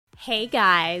Hey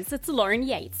guys, it's Lauren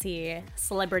Yates here,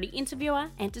 celebrity interviewer,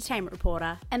 entertainment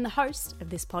reporter, and the host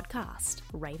of this podcast,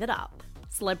 Rave It Up,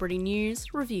 celebrity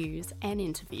news, reviews, and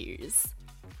interviews.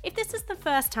 If this is the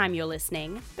first time you're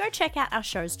listening, go check out our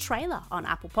show's trailer on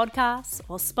Apple Podcasts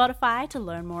or Spotify to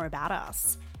learn more about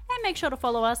us. And make sure to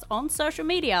follow us on social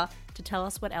media to tell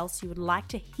us what else you would like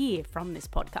to hear from this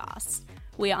podcast.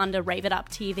 We are under Rave It Up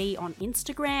TV on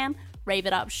Instagram, Rave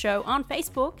It Up Show on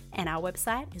Facebook, and our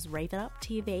website is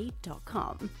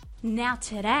raveituptv.com. Now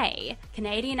today,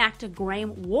 Canadian actor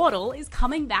Graham Wardle is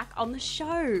coming back on the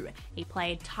show. He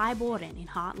played Ty Borden in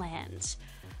Heartland.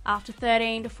 After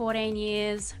 13 to 14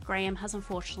 years, Graham has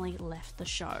unfortunately left the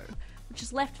show, which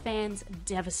has left fans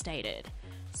devastated.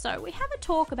 So we have a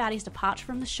talk about his departure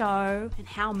from the show and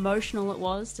how emotional it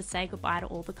was to say goodbye to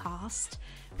all the cast.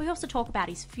 We also talk about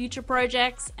his future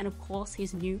projects and of course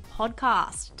his new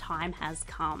podcast, Time Has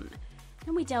Come.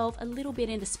 And we delve a little bit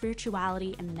into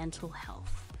spirituality and mental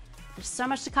health. There's so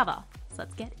much to cover, so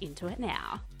let's get into it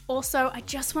now. Also, I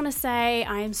just want to say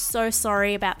I am so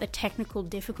sorry about the technical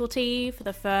difficulty for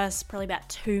the first probably about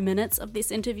 2 minutes of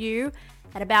this interview.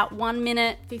 At about 1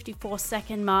 minute, 54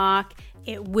 second mark,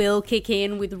 it will kick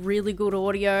in with really good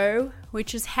audio,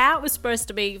 which is how it was supposed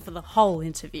to be for the whole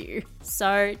interview.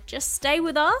 So just stay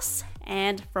with us,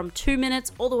 and from 2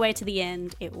 minutes all the way to the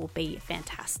end, it will be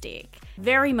fantastic.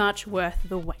 Very much worth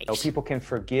the wait. People can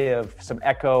forgive some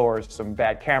echo or some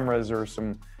bad cameras or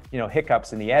some,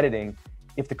 hiccups in the editing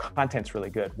if the content's really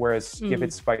good. Whereas if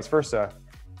it's vice versa,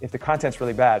 if the content's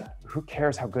really bad, who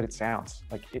cares how good it sounds?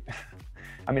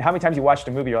 How many times you watched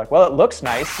a movie, you're like, well, it looks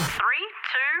nice. 3, 2,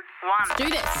 1. Do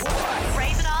this.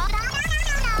 Raise it up.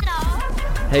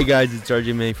 Hey guys, it's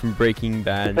RJ May from Breaking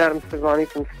Bad. Adam Savani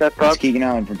from Step Up. It's Keegan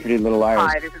Allen from Pretty Little Liars.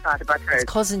 Hi, this is Arthur Butler. It's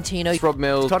Cosentino. It's Rob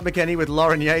Mills. Todd McKenney with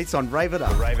Lauren Yates on Rave It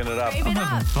Up. Raving it up. I'm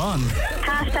having fun.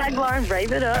 Hashtag Lauren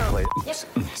Rave It Up.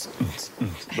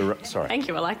 Sorry. Thank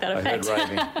you, I like that I heard effect.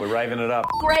 raving. We're raving it up.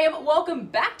 Graham, welcome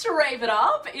back to Rave It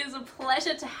Up. It is a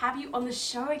pleasure to have you on the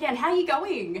show again. How are you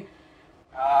going?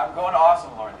 I'm going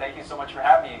awesome, Lauren. Thank you so much for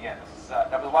having me again. That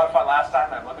was a lot of fun last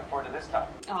time, and I'm looking forward to this time.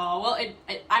 Oh, well,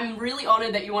 I'm really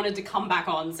honored that you wanted to come back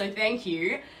on, so thank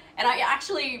you. And I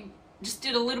actually just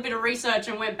did a little bit of research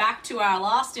and went back to our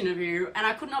last interview, and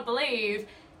I could not believe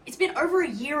it's been over a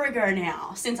year ago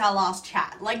now since our last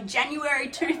chat, like January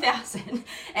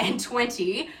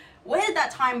 2020. Where did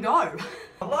that time go?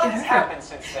 A lot has happened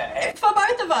since then, eh? For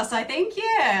both of us, I think,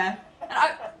 yeah. And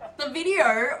the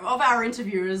video of our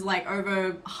interview is like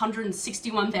over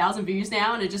 161,000 views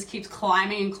now, and it just keeps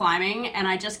climbing and climbing, and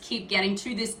I just keep getting,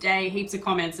 to this day, heaps of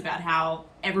comments about how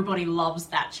everybody loves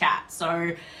that chat.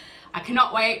 So I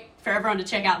cannot wait for everyone to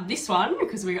check out this one,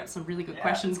 because we got some really good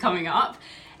questions coming up.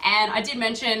 And I did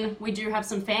mention we do have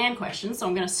some fan questions, so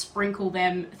I'm going to sprinkle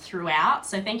them throughout.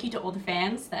 So thank you to all the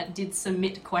fans that did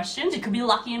submit questions. You could be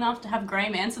lucky enough to have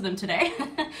Graham answer them today.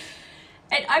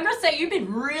 And I've got to say, you've been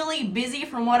really busy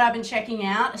from what I've been checking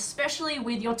out, especially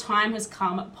with your Time Has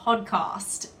Come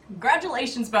podcast.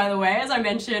 Congratulations, by the way. As I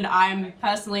mentioned, I'm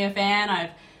personally a fan. I've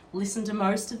listened to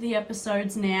most of the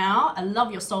episodes now. I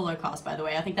love your solo cast, by the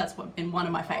way. I think that's been one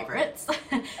of my favorites.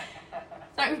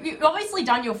 So you've obviously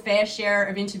done your fair share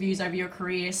of interviews over your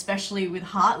career, especially with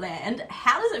Heartland.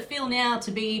 How does it feel now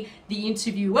to be the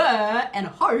interviewer and a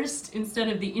host instead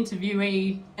of the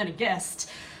interviewee and a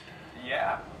guest?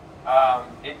 Yeah.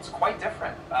 It's quite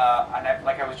different.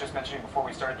 Like I was just mentioning before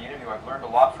we started the interview, I've learned a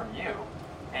lot from you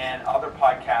and other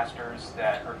podcasters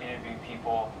that are interviewing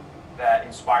people that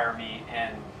inspire me,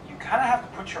 and you kind of have to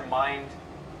put your mind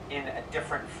in a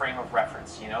different frame of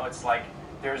reference. It's like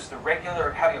there's the regular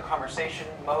having a conversation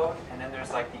mode, and then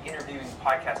there's like the interviewing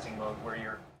podcasting mode where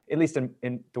you're, at least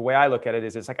in the way I look at it,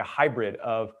 is it's like a hybrid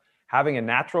of having a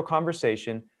natural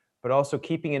conversation, but also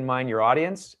keeping in mind your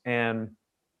audience and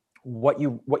what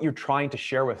you're trying to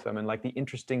share with them, and like the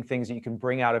interesting things that you can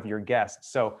bring out of your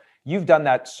guests. So you've done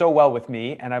that so well with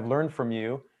me, and I've learned from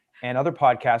you and other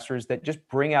podcasters that just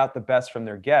bring out the best from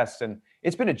their guests. And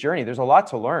it's been a journey. There's a lot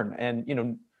to learn.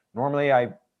 And normally I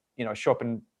show up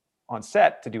on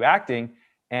set to do acting,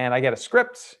 and I get a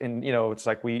script, and it's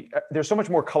like there's so much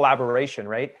more collaboration,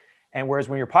 right? And whereas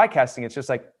when you're podcasting, it's just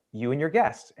like you and your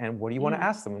guest, and what do you want to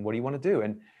ask them, and what do you want to do?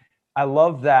 And I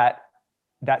love that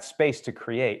space to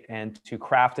create and to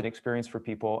craft an experience for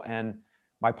people. And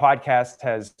my podcast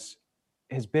has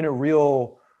been a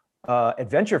real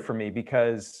adventure for me,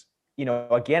 because,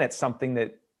 again, it's something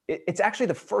that it's actually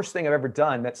the first thing I've ever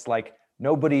done that's like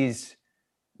nobody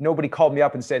called me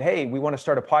up and said, hey, we want to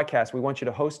start a podcast. We want you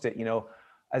to host it.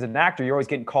 As an actor, you're always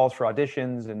getting calls for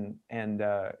auditions, and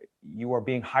you are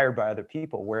being hired by other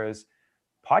people. Whereas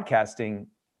podcasting,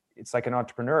 it's like an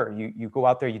entrepreneur. You go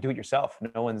out there, you do it yourself.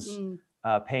 No one's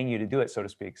paying you to do it, so to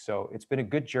speak. So it's been a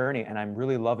good journey, and I'm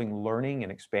really loving learning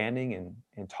and expanding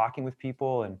and talking with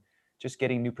people and just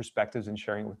getting new perspectives and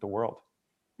sharing it with the world.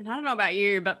 And I don't know about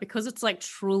you, but because it's like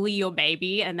truly your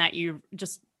baby and that you've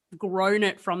just grown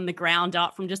it from the ground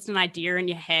up, from just an idea in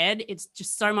your head, it's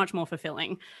just so much more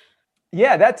fulfilling.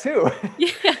 Yeah, that too.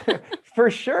 Yeah. For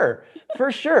sure.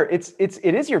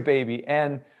 It is your baby.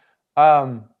 And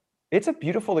it's a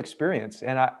beautiful experience.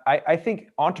 And I think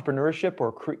entrepreneurship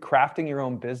or crafting your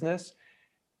own business,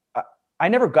 I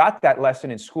never got that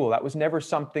lesson in school. That was never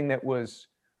something that was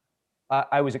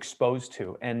I was exposed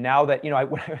to. And now that,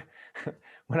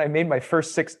 when I made my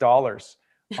first $6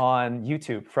 on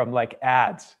YouTube from like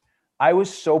ads, I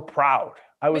was so proud.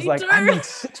 I was like, I made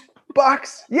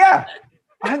 $6. Yeah.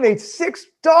 I made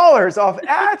 $6 off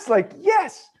ads. Like,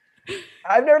 yes,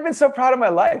 I've never been so proud of my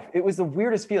life. It was the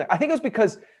weirdest feeling. I think it was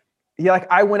because, like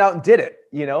I went out and did it,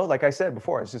 like I said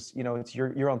before, it's just, it's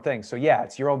your own thing. So yeah,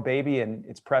 it's your own baby and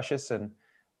it's precious.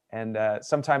 And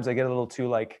sometimes I get a little too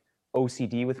like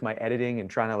OCD with my editing and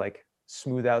trying to like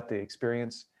smooth out the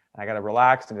experience. I got to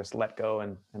relax and just let go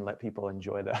and let people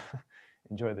enjoy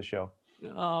the show.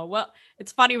 Oh, well,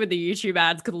 it's funny with the YouTube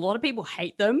ads because a lot of people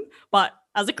hate them. But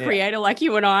as a creator like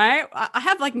you and I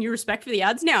have like new respect for the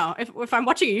ads now. If I'm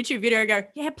watching a YouTube video, I go,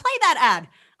 yeah, play that ad.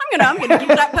 I'm gonna give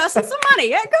that person some money.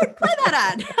 Yeah, go play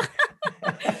that ad.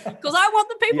 Because I want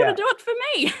the people to do it for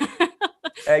me.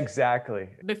 Exactly.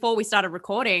 Before we started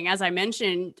recording, as I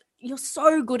mentioned, you're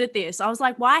so good at this. I was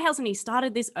like, why hasn't he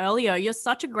started this earlier? You're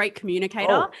such a great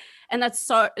communicator. And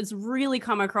it's really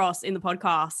come across in the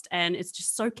podcast. And it's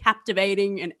just so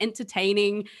captivating and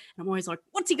entertaining. And I'm always like,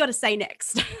 what's he got to say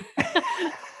next?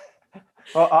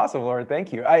 Well, awesome, Lauren.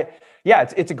 Thank you.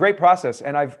 It's a great process.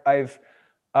 And I've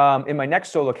in my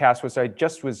next solo cast, which I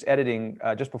just was editing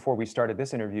just before we started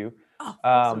this interview. Oh,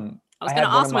 awesome. I was going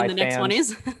to ask when the next one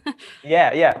is.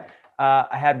 Yeah.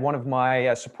 I had one of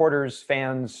my supporters,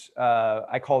 fans,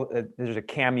 I call it, there's a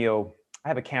Cameo. I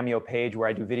have a Cameo page where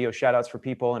I do video shout outs for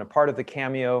people. And a part of the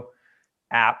Cameo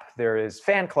app, there is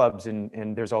fan clubs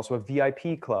and there's also a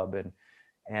VIP club.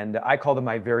 And I call them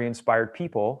my very inspired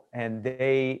people. And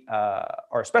they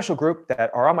are a special group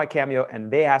that are on my Cameo and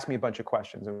they ask me a bunch of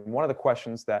questions. And one of the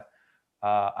questions that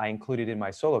I included in my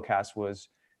solo cast was,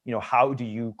 how do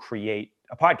you create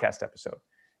a podcast episode?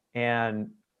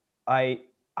 And I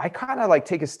kind of like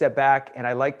take a step back and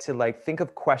I like to like think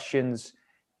of questions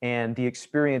and the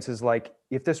experiences like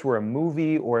if this were a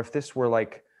movie or if this were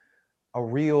like a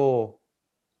real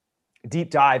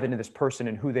deep dive into this person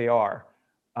and who they are.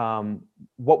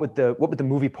 What would the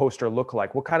movie poster look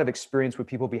like? What kind of experience would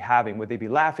people be having? Would they be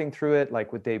laughing through it? Like,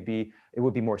 it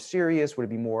would be more serious? Would it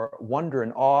be more wonder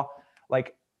and awe?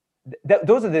 Like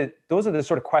those are the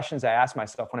sort of questions I ask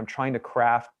myself when I'm trying to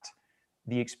craft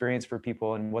the experience for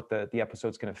people and what the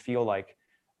episode's going to feel like.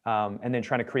 And then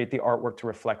trying to create the artwork to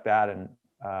reflect that and,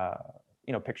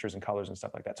 pictures and colors and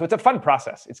stuff like that. So it's a fun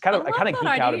process. It's kind of, I kind of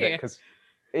geek out of it because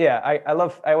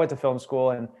I went to film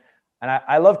school and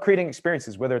I love creating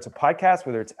experiences, whether it's a podcast,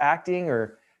 whether it's acting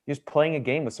or just playing a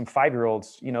game with some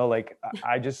 5-year-olds,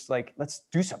 I just like, let's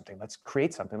do something. Let's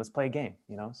create something. Let's play a game,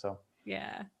 so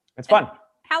yeah, it's fun.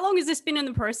 How long has this been in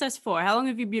the process for? How long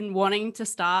have you been wanting to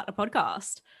start a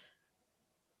podcast?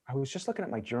 I was just looking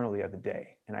at my journal the other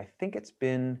day and I think it's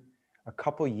been a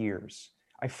couple years.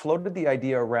 I floated the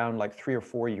idea around like 3 or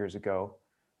 4 years ago,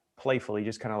 playfully,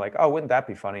 just kind of like, oh, wouldn't that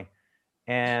be funny?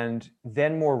 And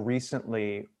then more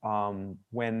recently,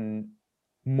 when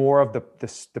more of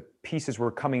the pieces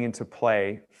were coming into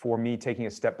play for me taking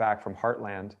a step back from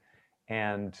Heartland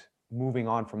and moving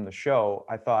on from the show,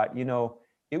 I thought,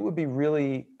 it would be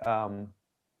really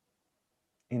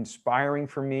inspiring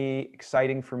for me,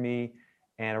 exciting for me,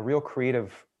 and a real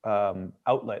creative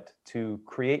outlet to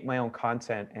create my own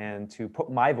content and to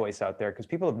put my voice out there, because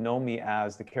people have known me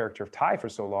as the character of Ty for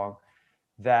so long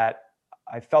that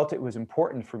I felt it was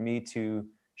important for me to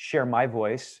share my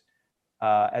voice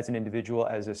as an individual,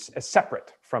 as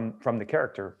separate from the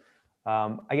character.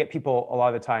 I get people a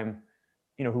lot of the time,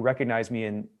 who recognize me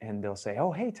and they'll say,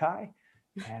 "Oh, hey, Ty,"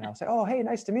 and I'll say, "Oh, hey,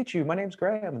 nice to meet you. My name's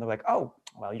Graham," and they're like, "Oh,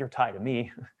 well, you're Ty to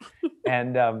me,"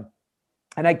 and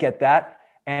I get that.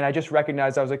 And I just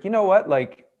recognized, I was like, you know what?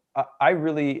 Like, I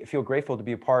really feel grateful to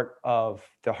be a part of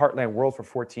the Heartland world for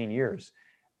 14 years.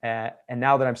 And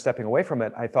now that I'm stepping away from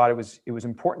it, I thought it was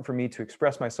important for me to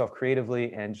express myself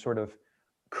creatively and sort of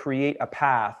create a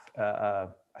path, a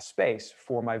space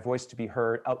for my voice to be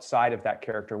heard outside of that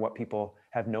character and what people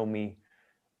have known me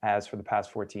as for the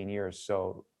past 14 years.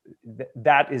 So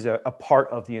that is a part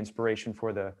of the inspiration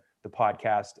for the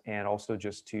podcast, and also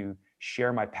just to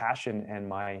share my passion and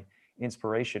my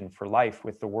inspiration for life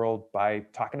with the world by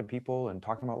talking to people and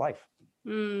talking about life.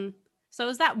 So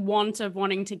is that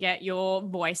wanting to get your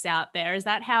voice out there? Is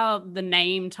that how the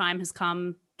name Time Has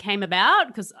Come came about?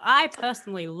 Because I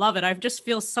personally love it. I just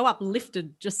feel so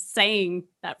uplifted just saying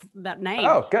that name.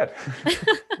 Oh, good.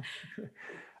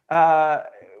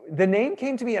 The name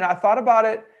came to me and I thought about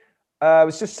it. I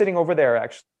was just sitting over there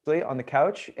actually on the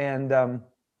couch and I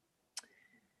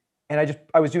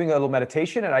was doing a little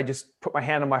meditation and I just put my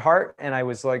hand on my heart and I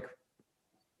was like,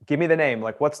 give me the name.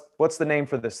 Like, what's the name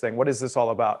for this thing? What is this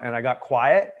all about? And I got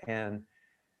quiet and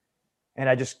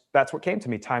that's what came to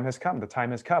me. Time has come. The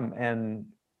time has come. And,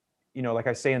 you know, like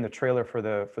I say in the trailer for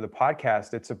the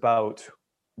podcast, it's about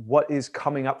what is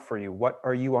coming up for you. What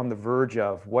are you on the verge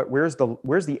of? Where's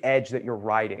the edge that you're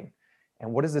riding?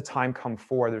 And what does the time come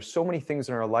for? There's so many things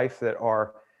in our life that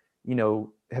are, you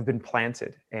know, have been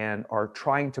planted and are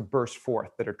trying to burst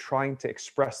forth, that are trying to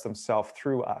express themselves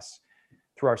through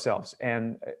ourselves.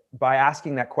 And by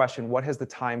asking that question, what has the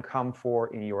time come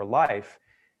for in your life?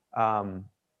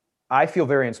 I feel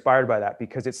very inspired by that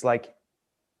because it's like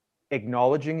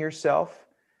acknowledging yourself,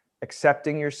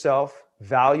 accepting yourself,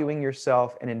 valuing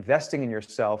yourself, and investing in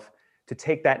yourself to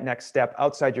take that next step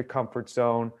outside your comfort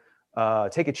zone,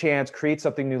 take a chance, create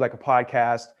something new like a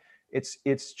podcast.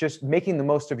 It's just making the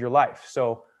most of your life.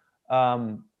 So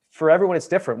for everyone, it's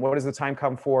different. What does the time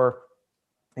come for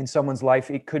in someone's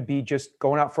life? It could be just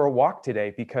going out for a walk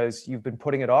today because you've been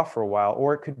putting it off for a while,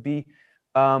 or it could be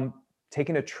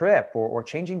taking a trip or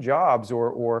changing jobs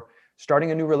or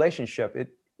starting a new relationship.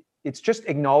 It's just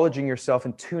acknowledging yourself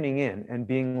and tuning in and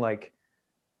being like,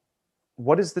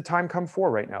 what does the time come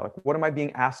for right now? Like, what am I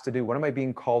being asked to do? What am I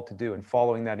being called to do? And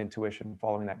following that intuition,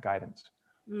 following that guidance.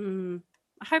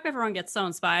 I hope everyone gets so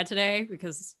inspired today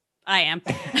because I am.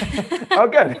 Oh,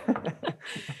 good.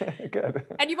 Good.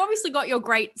 And you've obviously got your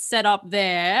great setup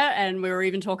there. And we were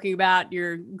even talking about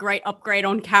your great upgrade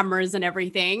on cameras and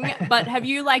everything. But have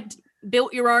you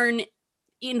built your own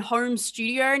in-home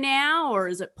studio now, or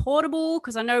is it portable?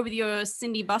 Because I know with your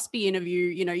Cindy Busby interview,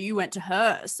 you know, you went to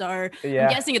her. So yeah. I'm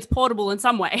guessing it's portable in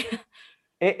some way.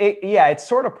 Yeah, it's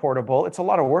sort of portable. It's a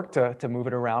lot of work to move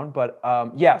it around, but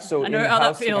yeah. So I know how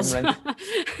that feels.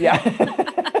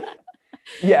 Yeah.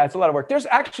 Yeah, it's a lot of work. There's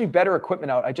actually better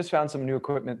equipment out. I just found some new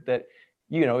equipment that,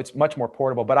 you know, it's much more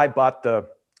portable, but I bought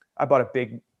a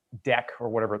big deck or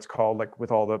whatever it's called, like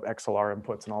with all the XLR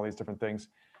inputs and all these different things.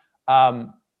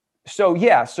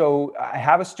 So I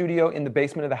have a studio in the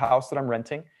basement of the house that I'm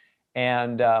renting,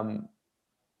 and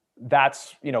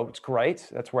that's, you know, it's great.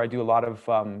 That's where I do a lot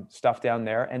of stuff down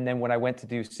there. And then when I went to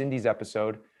do Cindy's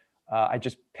episode, I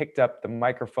just picked up the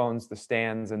microphones, the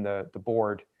stands, and the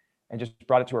board, and just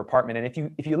brought it to her apartment.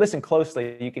 And if you listen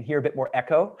closely, you can hear a bit more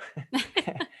echo.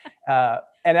 And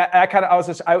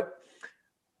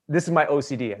this is my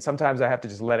OCD. Sometimes I have to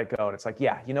just let it go. And it's like,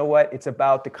 yeah, you know what? It's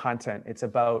about the content. It's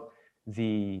about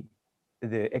the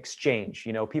exchange.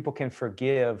 You know, people can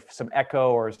forgive some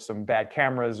echo or some bad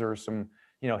cameras or some,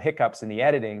 you know, hiccups in the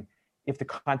editing if the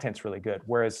content's really good.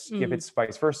 Whereas if it's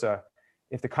vice versa,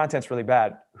 if the content's really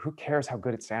bad, who cares how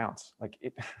good it sounds? Like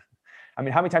it. I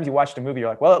mean, how many times you watched a movie, you're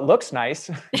like, well, it looks nice.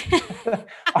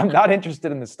 I'm not interested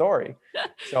in the story.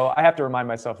 So I have to remind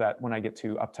myself that when I get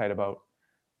too uptight about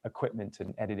equipment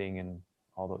and editing and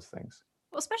all those things.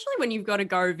 Well, especially when you've got to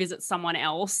go visit someone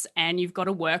else and you've got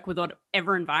to work with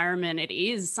whatever environment it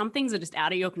is. Some things are just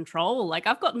out of your control. Like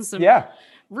I've gotten some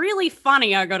really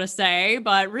funny, I got to say,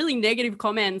 but really negative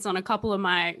comments on a couple of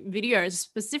my videos,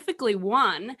 specifically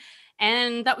one.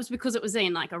 And that was because it was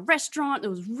in like a restaurant that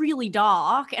was really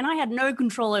dark and I had no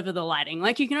control over the lighting.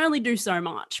 Like you can only do so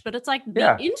much, but it's like the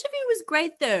interview was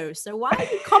great though. So why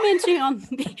are you commenting on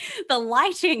the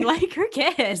lighting? Like who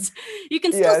cares? You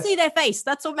can still see their face.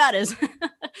 That's what matters.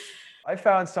 I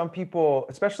found some people,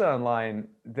 especially online,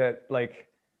 that like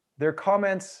their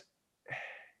comments,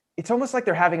 it's almost like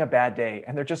they're having a bad day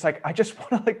and they're just like, I just want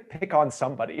to like pick on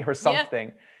somebody or something.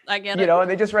 Yeah, I get it. You know, and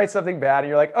they just write something bad and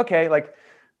you're like, okay, like,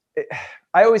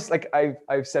 I always like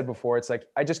I've said before, it's like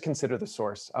I just consider the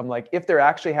source. I'm like, if they're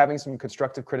actually having some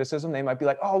constructive criticism, they might be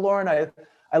like, oh, Lauren,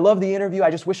 I love the interview. I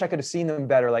just wish I could have seen them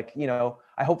better. Like, you know,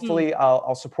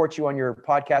 I'll support you on your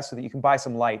podcast so that you can buy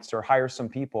some lights or hire some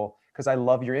people because I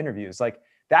love your interviews. Like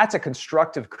that's a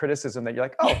constructive criticism that you're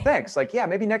like, oh, thanks. Like, yeah,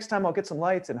 maybe next time I'll get some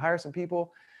lights and hire some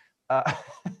people.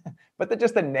 But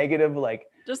just the negative, like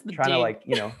just the trying to like,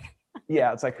 you know.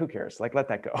 Yeah, it's like, who cares? Like, let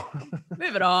that go.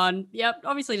 Move it on. Yep.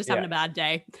 Obviously just having a bad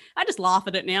day. I just laugh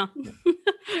at it now.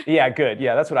 Yeah, good.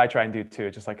 Yeah, that's what I try and do too.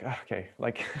 Just like, okay,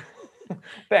 like,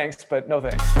 thanks, but no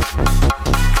thanks.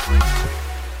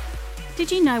 Did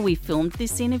you know we filmed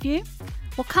this interview?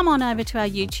 Well, come on over to our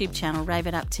YouTube channel, Rave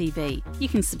It Up TV. You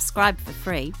can subscribe for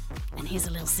free. And here's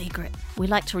a little secret. We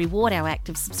like to reward our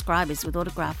active subscribers with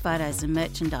autographed photos and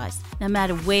merchandise, no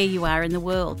matter where you are in the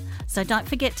world. So don't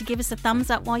forget to give us a thumbs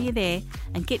up while you're there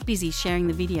and get busy sharing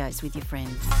the videos with your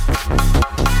friends.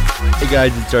 Hey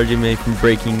guys, it's RJ May from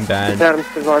Breaking Bad. Adam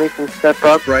Savani from Step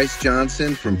Up. Bryce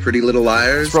Johnson from Pretty Little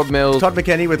Liars. Rob Mills. Todd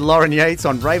McKenney with Lauren Yates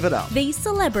on Rave It Up. These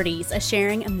celebrities are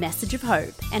sharing a message of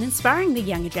hope and inspiring the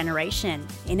younger generation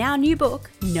in our new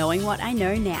book, Knowing What I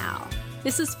Know Now.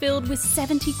 This is filled with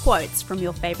 70 quotes from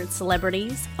your favourite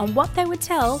celebrities on what they would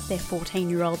tell their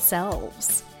 14-year-old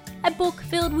selves. A book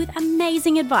filled with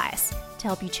amazing advice to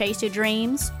help you chase your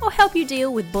dreams or help you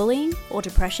deal with bullying or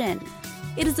depression.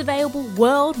 It is available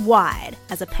worldwide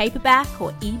as a paperback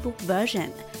or ebook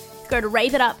version. Go to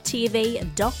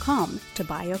raveituptv.com to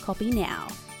buy your copy now.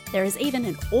 There is even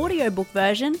an audiobook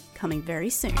version coming very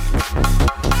soon.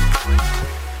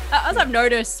 As I've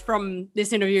noticed from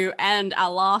this interview and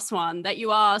our last one, that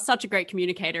you are such a great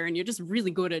communicator and you're just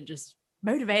really good at just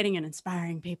motivating and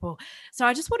inspiring people. So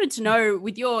I just wanted to know,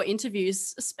 with your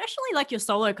interviews, especially like your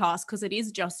solo cast, because it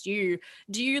is just you,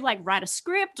 do you like write a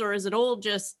script or is it all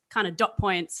just kind of dot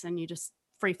points and you just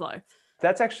free flow?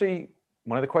 That's actually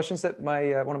one of the questions that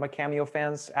my one of my Cameo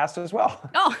fans asked as well.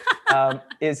 Oh,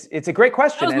 It's a great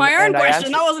question. that was my own I question.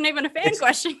 answered- That wasn't even a fan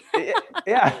question.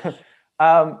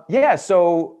 Yeah.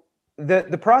 So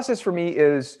the process for me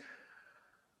is,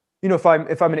 you know, if I'm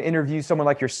going to interview someone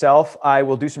like yourself, I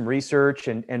will do some research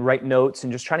and write notes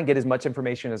and just try to get as much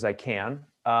information as I can.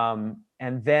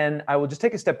 And then I will just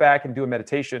take a step back and do a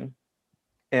meditation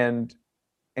and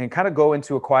kind of go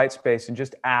into a quiet space and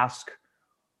just ask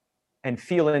and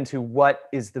feel into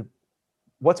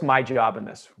what's my job in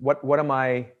this? What am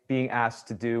I being asked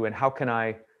to do, and how can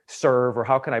I serve, or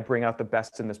how can I bring out the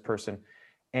best in this person?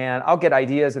 And I'll get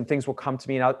ideas and things will come to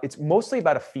me. And it's mostly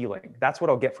about a feeling. That's what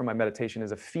I'll get from my meditation,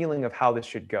 is a feeling of how this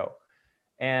should go.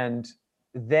 And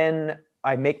then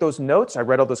I make those notes. I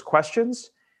write all those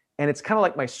questions, and it's kind of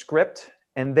like my script.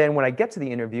 And then when I get to the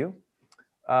interview,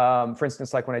 for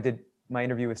instance, like when I did my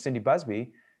interview with Cindy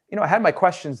Busby, you know, I had my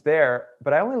questions there,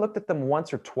 but I only looked at them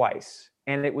once or twice.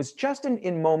 And it was just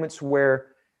in moments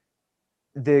where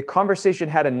the conversation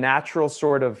had a natural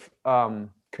sort of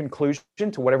conclusion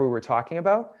to whatever we were talking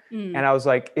about. And I was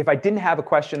like, if I didn't have a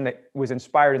question that was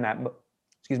inspired in that,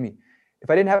 if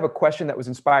I didn't have a question that was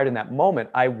inspired in that moment,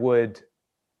 I would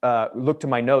look to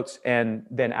my notes and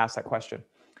then ask that question.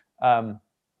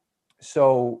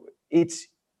 So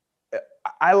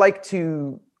I like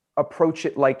to approach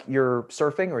it like you're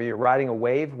surfing or you're riding a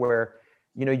wave, where,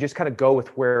 you know, you just kind of go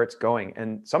with where it's going.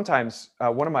 And sometimes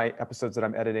one of my episodes that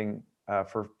I'm editing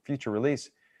for future release,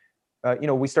 you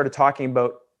know, we started talking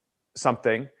about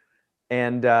something,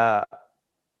 and I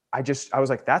was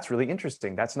like, that's really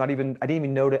interesting. I didn't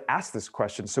even know to ask this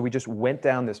question. So we just went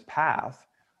down this path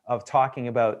of talking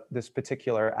about this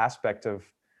particular aspect of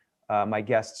my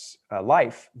guest's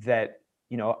life that,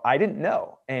 you know, I didn't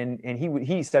know. And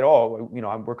he said, oh, you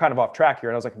know, we're kind of off track here.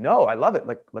 And I was like, no, I love it.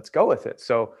 Like, let's go with it.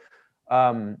 So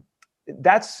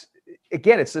that's,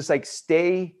 again, it's just like,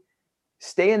 stay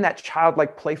in that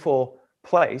childlike, playful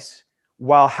place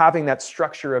while having that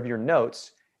structure of your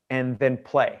notes, and then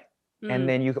play. And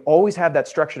then you always have that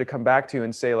structure to come back to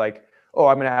and say, like, oh,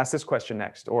 I'm going to ask this question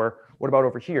next, or what about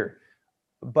over here?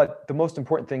 But the most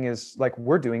important thing is, like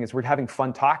we're doing, is we're having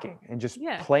fun talking and just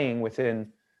playing within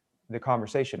the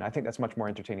conversation. I think that's much more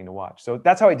entertaining to watch. So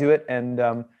that's how I do it. And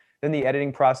then the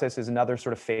editing process is another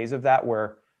sort of phase of that,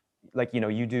 where, like, you know,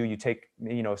 you take,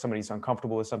 you know, if somebody's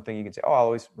uncomfortable with something, you can say, oh, I'll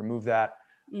always remove that,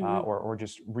 or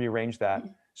just rearrange that.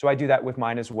 So I do that with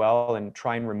mine as well, and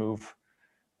try and remove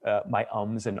my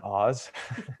ums and ahs,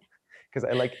 because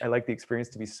I like the experience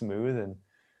to be smooth. And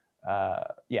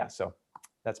so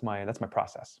that's my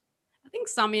process. I think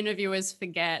some interviewers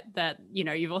forget that, you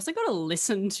know, you've also got to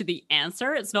listen to the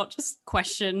answer. It's not just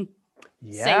question,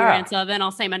 say your answer, then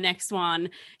I'll say my next one.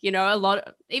 You know, a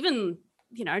lot, even,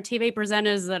 you know, TV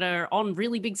presenters that are on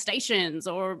really big stations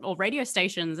or radio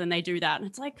stations, and they do that. And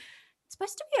it's like, it's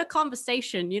supposed to be a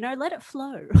conversation, you know, let it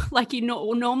flow like you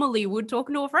normally would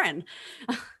talking to a friend.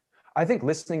 I think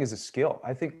listening is a skill.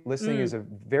 I think listening is a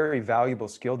very valuable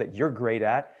skill that you're great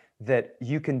at, that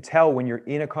you can tell when you're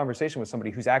in a conversation with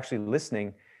somebody who's actually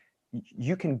listening.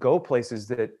 You can go places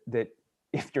that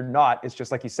if you're not, it's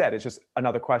just like you said, it's just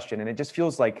another question. And it just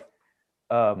feels like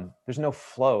there's no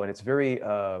flow, and it's very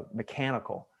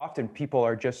mechanical. Often people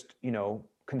are just, you know,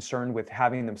 concerned with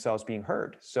having themselves being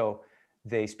heard. So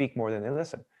they speak more than they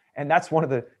listen. And that's one of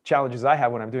the challenges I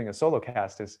have when I'm doing a solo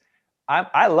cast is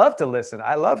I love to listen.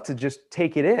 I love to just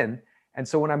take it in. And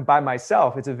so when I'm by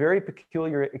myself, it's a very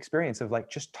peculiar experience of like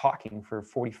just talking for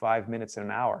 45 minutes and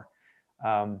an hour.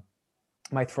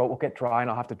 My throat will get dry and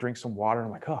I'll have to drink some water. And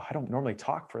I'm like, oh, I don't normally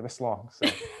talk for this long. So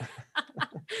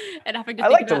And having to I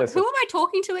think like to about, listen. who am I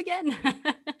talking to again?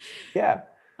 Yeah.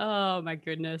 Oh my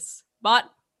goodness. But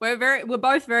we're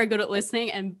both very good at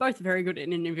listening and both very good at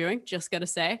interviewing, just gotta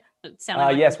say. It sounded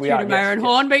like Yes, I'm we are. tooting my Yes, own yes.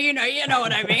 horn, but you know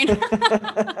what I mean.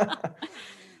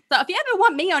 So if you ever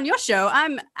want me on your show,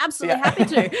 I'm absolutely Yeah. happy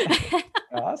to.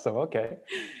 Awesome. Okay.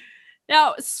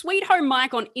 Now, Sweet Home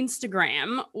Mike on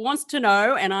Instagram wants to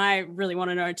know, and I really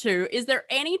want to know too, is there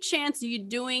any chance you're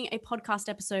doing a podcast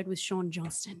episode with Sean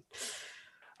Johnston?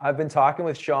 I've been talking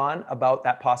with Sean about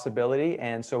that possibility.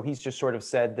 And so he's just sort of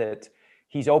said that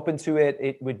he's open to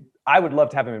it. I would love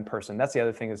to have him in person. That's the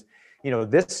other thing is,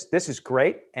 this is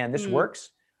great and this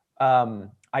works.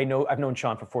 I've known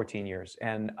Sean for 14 years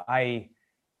and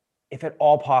if at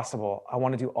all possible, I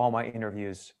want to do all my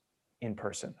interviews in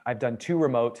person. I've done 2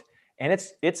 remote and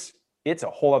it's a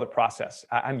whole other process.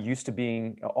 I'm used to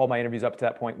being all my interviews up to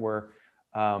that point were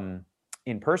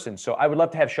in person. So I would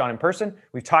love to have Sean in person.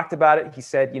 We've talked about it. He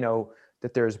said,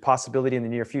 that there's a possibility in the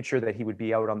near future that he would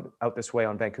be out this way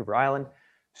on Vancouver Island.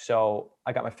 So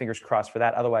I got my fingers crossed for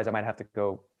that. Otherwise, I might have to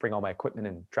go bring all my equipment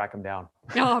and track him down.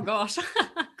 Oh gosh,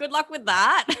 good luck with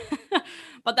that.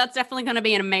 But that's definitely going to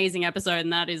be an amazing episode.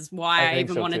 And that is why I think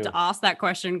even so, wanted too. to ask that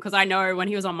question. Because I know when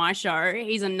he was on my show,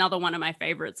 he's another one of my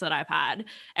favorites that I've had.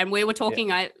 And we were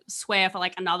talking, I swear, for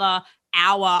like another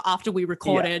hour after we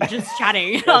recorded, just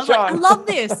chatting. And I was like, I Sean. love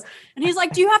this. And he's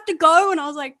like, do you have to go? And I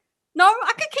was like, no,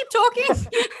 I can keep talking.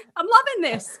 I'm loving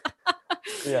this.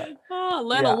 Yeah. Oh, I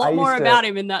learned Yeah, a lot I more used to- about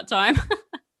him in that time.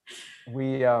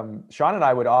 Sean and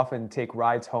I would often take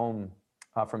rides home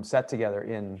from set together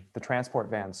in the transport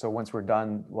van. So once we're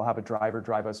done, we'll have a driver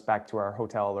drive us back to our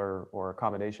hotel or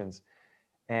accommodations.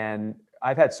 And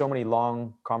I've had so many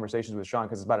long conversations with Sean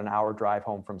because it's about an hour drive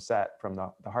home from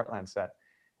the Heartland set.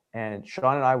 And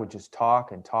Sean and I would just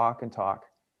talk and talk and talk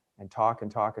and talk and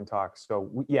talk and talk.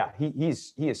 So he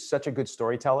is such a good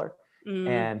storyteller.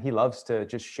 And he loves to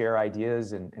just share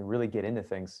ideas and really get into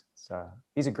things. So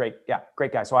he's a great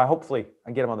guy. So hopefully I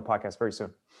can get him on the podcast very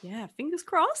soon. Yeah, fingers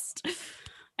crossed.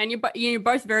 And you're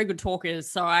both very good talkers,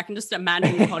 so I can just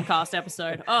imagine the podcast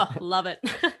episode. Oh, love it.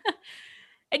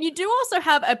 And you do also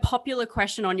have a popular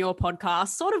question on your podcast,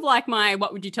 sort of like my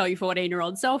 "What would you tell your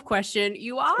 14-year-old self?" question.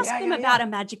 You ask them about a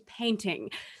magic painting.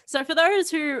 So for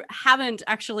those who haven't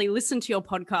actually listened to your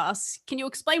podcast, can you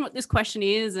explain what this question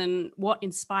is and what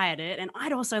inspired it? And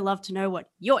I'd also love to know what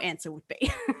your answer would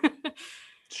be.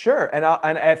 Sure, and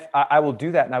I will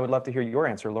do that, and I would love to hear your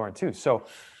answer, Lauren, too. So,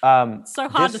 so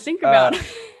hard to think about.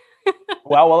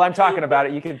 Well, while I'm talking about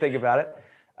it, you can think about it.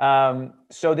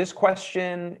 So this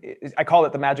question, I call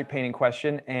it the magic painting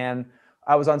question. And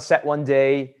I was on set one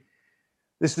day.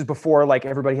 This was before like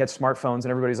everybody had smartphones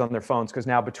and everybody's on their phones, because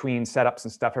now between setups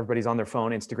and stuff, everybody's on their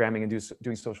phone, Instagramming and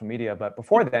doing social media. But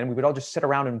before then, we would all just sit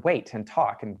around and wait and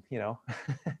talk and,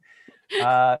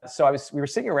 so we were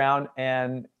sitting around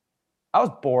and I was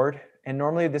bored. And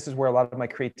normally this is where a lot of my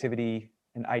creativity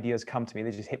and ideas come to me.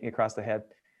 They just hit me across the head.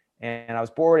 And I was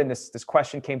bored and this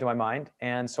question came to my mind.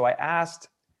 And so I asked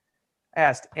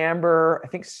Amber, I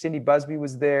think Cindy Busby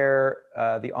was there,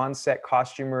 the on-set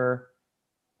costumer,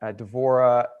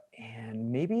 Devora,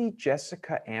 and maybe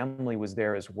Jessica Amley was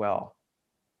there as well,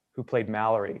 who played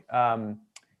Mallory.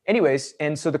 Anyways,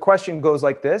 and so the question goes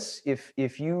like this: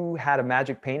 if you had a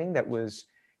magic painting that was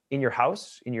in your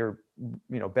house, in your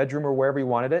bedroom or wherever you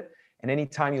wanted it, and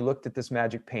anytime you looked at this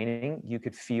magic painting, you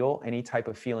could feel any type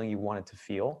of feeling you wanted to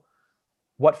feel,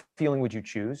 what feeling would you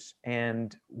choose,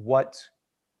 and what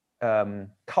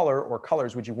color or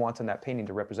colors would you want in that painting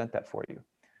to represent that for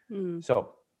you?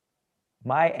 So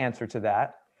my answer to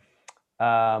that,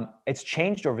 it's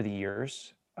changed over the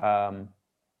years,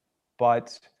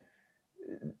 but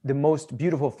the most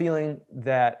beautiful feeling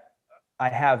that I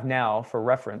have now for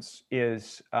reference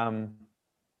is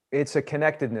it's a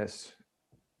connectedness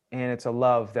and it's a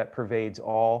love that pervades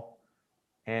all,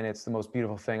 and it's the most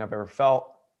beautiful thing I've ever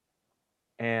felt,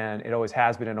 and it always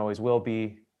has been and always will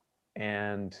be,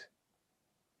 and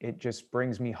it just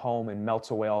brings me home and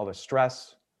melts away all the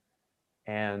stress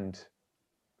and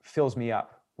fills me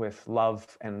up with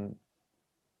love and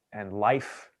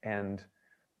life, and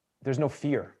there's no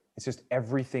fear. It's just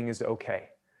everything is okay.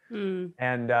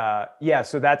 And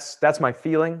so that's my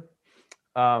feeling.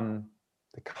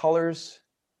 The colors,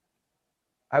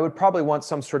 I would probably want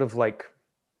some sort of like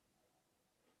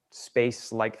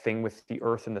space-like thing with the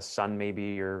earth and the sun,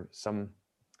 maybe, or some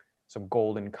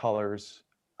golden colors.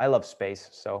 I love space,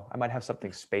 so I might have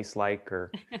something space-like,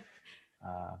 or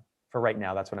for right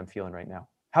now, that's what I'm feeling right now.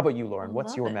 How about you, Lauren?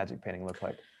 What's love your it. magic painting look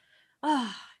like?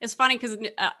 It's funny because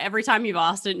every time you've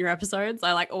asked it in your episodes,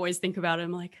 I like always think about it.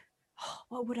 I'm like, oh,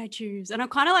 what would I choose? And I'm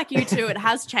kind of like you too. It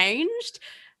has changed.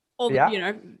 Or, Yeah. you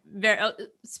know, very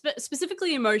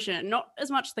specifically emotion, not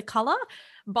as much the color,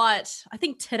 but I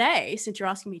think today, since you're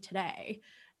asking me today,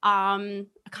 a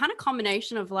kind of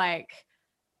combination of like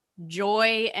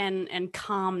joy and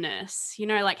calmness, you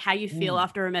know, like how you feel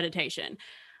after a meditation.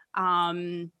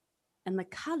 And the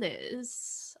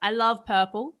colors, I love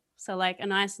purple. So like a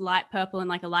nice light purple and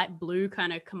like a light blue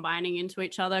kind of combining into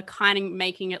each other, kind of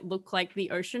making it look like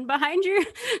the ocean behind you.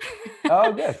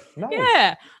 Oh, good. Nice.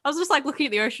 Yeah. I was just like looking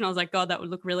at the ocean. I was like, God, that would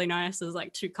look really nice as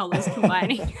like two colors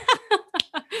combining.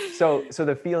 So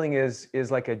the feeling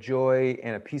is like a joy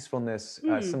and a peacefulness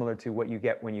similar to what you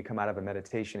get when you come out of a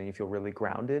meditation and you feel really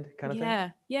grounded kind of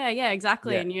thing. Yeah,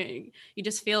 exactly. Yeah. And you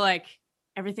just feel like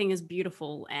everything is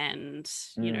beautiful and,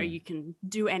 you know, you can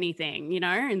do anything, you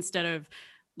know, instead of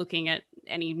looking at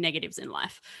any negatives in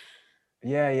life.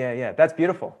 Yeah. That's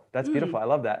beautiful. That's beautiful. I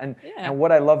love that. And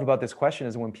what I love about this question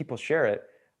is when people share it,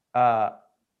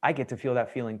 I get to feel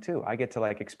that feeling too. I get to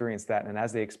like experience that. And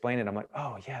as they explain it, I'm like,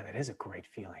 oh yeah, that is a great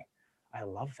feeling. I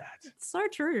love that. It's so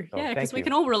true. So, yeah, because thank we you.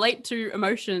 can all relate to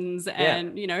emotions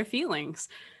and, you know, feelings.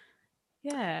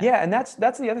 Yeah. Yeah, and that's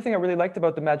the other thing I really liked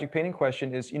about the magic painting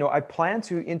question is, you know, I plan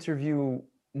to interview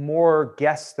more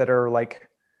guests that are like,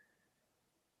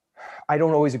 I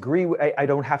don't always agree. I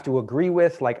don't have to agree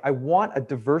with. Like, I want a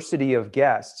diversity of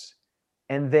guests,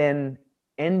 and then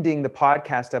ending the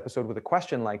podcast episode with a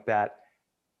question like that.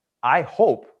 I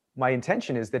hope, my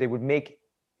intention is that it would make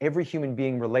every human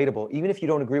being relatable, even if you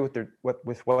don't agree with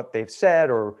what they've said,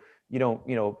 or you don't,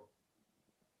 you know,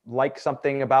 like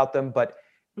something about them. But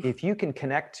if you can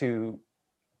connect to,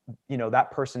 you know,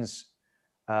 that person's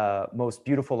most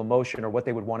beautiful emotion or what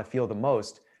they would want to feel the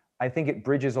most, I think it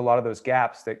bridges a lot of those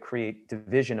gaps that create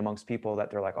division amongst people,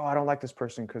 that they're like, oh, I don't like this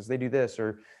person because they do this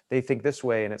or they think this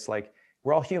way. And it's like,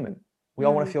 we're all human. We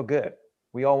all want to feel good.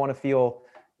 We all want to feel,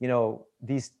 you know,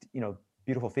 these, you know,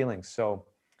 beautiful feelings. So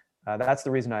that's the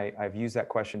reason I've used that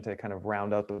question to kind of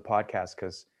round out the podcast.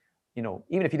 Because, you know,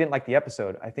 even if you didn't like the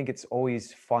episode, I think it's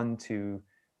always fun to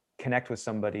connect with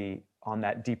somebody on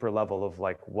that deeper level of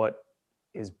like what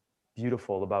is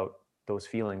beautiful about those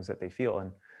feelings that they feel.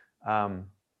 And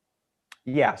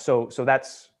yeah, so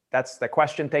that's the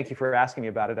question. Thank you for asking me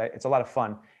about it. It's a lot of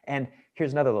fun. And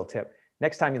here's another little tip.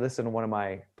 Next time you listen to one of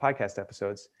my podcast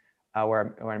episodes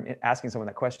where I'm asking someone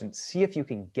that question, see if you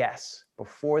can guess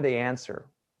before they answer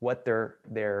what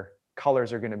their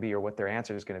colors are going to be or what their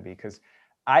answer is going to be. Because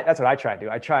that's what I try to do.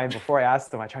 I try, and before I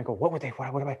ask them, I try and go, what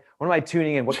am I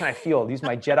tuning in? What can I feel? Use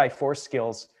my Jedi Force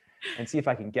skills and see if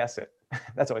I can guess it.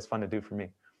 That's always fun to do for me.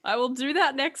 I will do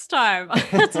that next time.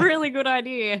 That's a really good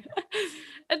idea.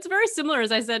 It's very similar,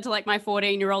 as I said, to like my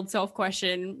 14-year-old self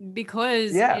question,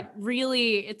 because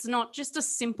it's not just a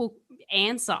simple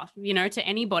answer, you know, to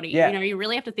anybody. Yeah. You know, you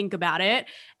really have to think about it.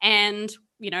 And,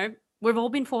 you know, we've all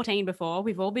been 14 before.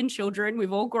 We've all been children.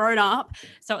 We've all grown up.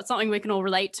 So it's something we can all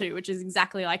relate to, which is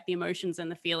exactly like the emotions and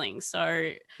the feelings.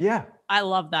 So yeah, I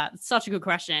love that. It's such a good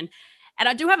question. And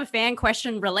I do have a fan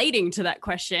question relating to that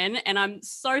question. And I'm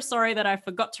so sorry that I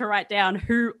forgot to write down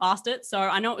who asked it. So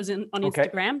I know it was on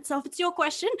Instagram. So if it's your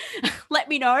question, let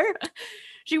me know.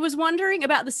 She was wondering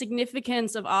about the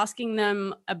significance of asking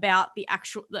them about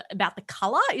about the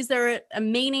color. Is there a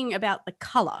meaning about the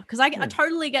color? Because I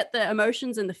totally get the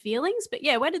emotions and the feelings, but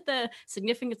yeah, where did the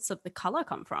significance of the color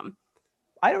come from?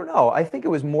 I don't know. I think it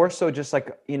was more so just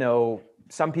like, you know,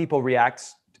 some people react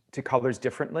to colors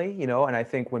differently, you know, and I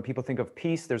think when people think of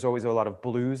peace, there's always a lot of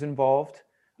blues involved.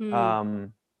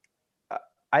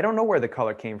 I don't know where the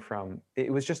color came from.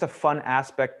 It was just a fun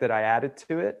aspect that I added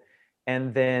to it.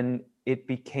 And then it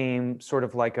became sort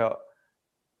of like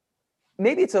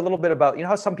maybe it's a little bit about, you know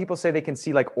how some people say they can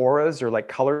see like auras or like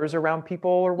colors around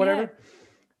people or whatever.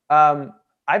 Yeah.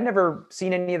 I've never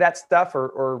seen any of that stuff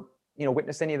or, you know,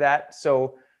 witnessed any of that.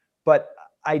 So, but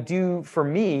I do, for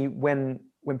me, when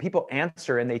people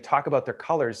answer and they talk about their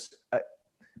colors, a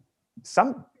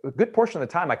good portion of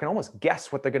the time, I can almost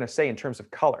guess what they're going to say in terms of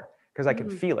color because I can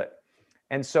feel it.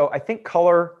 And so I think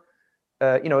color,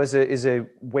 you know, is a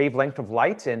wavelength of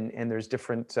light, and there's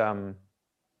different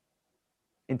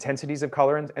intensities of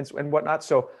color and whatnot.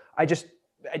 So I just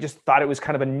thought it was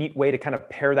kind of a neat way to kind of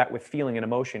pair that with feeling and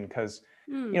emotion, because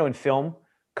you know, in film,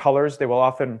 colors, they will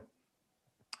often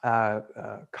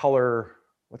color,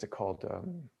 what's it called?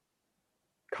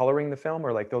 Coloring the film,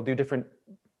 or like they'll do different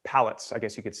palettes, I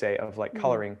guess you could say, of like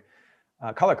coloring.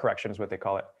 Color correction is what they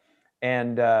call it.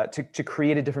 And to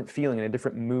create a different feeling and a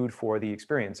different mood for the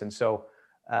experience. And so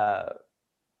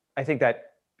I think that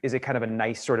is a kind of a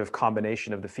nice sort of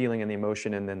combination of the feeling and the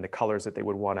emotion, and then the colors that they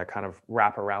would want to kind of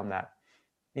wrap around that,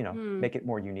 make it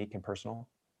more unique and personal.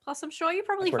 Plus, I'm sure you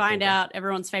probably That's where it find came from. out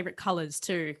everyone's favorite colors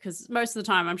too, because most of the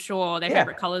time I'm sure their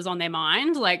favorite colors on their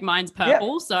mind. Like mine's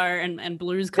purple, so and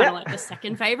blue's kind of like the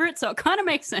second favorite, so it kind of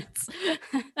makes sense.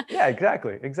 Yeah,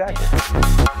 exactly.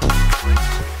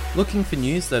 Looking for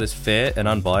news that is fair and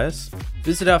unbiased?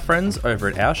 Visit our friends over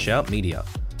at Our Shout Media.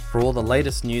 For all the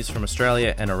latest news from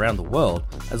Australia and around the world,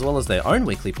 as well as their own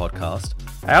weekly podcast,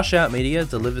 Our Shout Media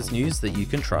delivers news that you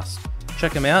can trust.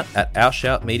 Check them out at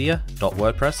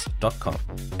ourshoutmedia.wordpress.com.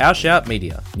 Our Shout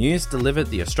Media, news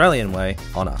delivered the Australian way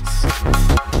on us.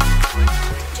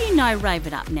 Do you know Rave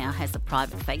It Up now has a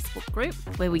private Facebook group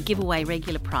where we give away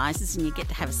regular prizes and you get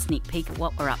to have a sneak peek at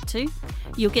what we're up to?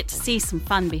 You'll get to see some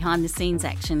fun behind the scenes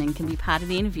action and can be part of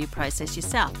the interview process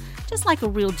yourself, just like a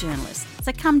real journalist.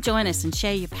 So come join us and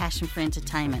share your passion for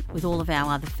entertainment with all of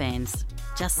our other fans.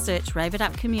 Just search Rave It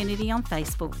Up Community on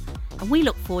Facebook and we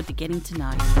look forward to getting to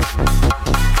know you.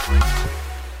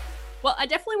 Well, I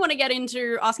definitely want to get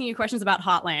into asking you questions about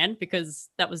Heartland, because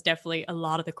that was definitely a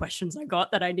lot of the questions I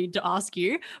got that I need to ask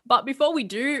you. But before we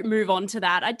do move on to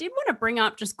that, I did want to bring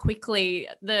up just quickly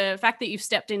the fact that you've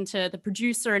stepped into the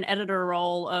producer and editor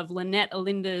role of Lynette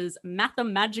Alinda's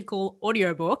Mathemagical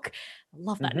audiobook. I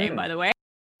love that name, by the way.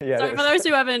 Yeah, so for those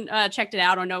who haven't checked it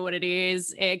out or know what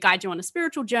it guides you on a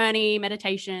spiritual journey,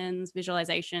 meditations,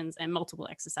 visualizations, and multiple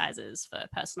exercises for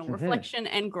personal reflection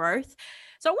and growth.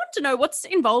 So I want to know what's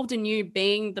involved in you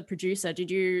being the producer.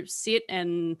 Did you sit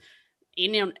and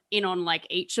in on like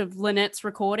each of Lynette's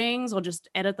recordings, or just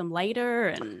edit them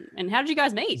later? And how did you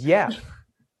guys meet? Yeah.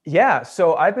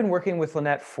 So I've been working with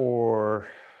Lynette for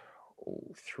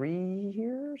 3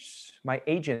 years. My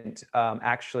agent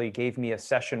actually gave me a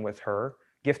session with her.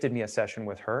 Gifted me a session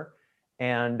with her.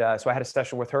 And so I had a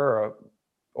session with her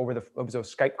it was a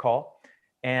Skype call,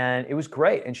 and it was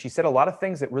great. And she said a lot of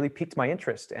things that really piqued my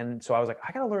interest. And so I was like,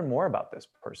 I got to learn more about this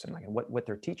person, like what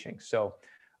they're teaching. So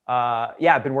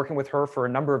I've been working with her for a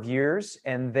number of years.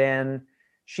 And then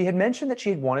she had mentioned that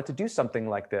she had wanted to do something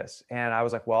like this. And I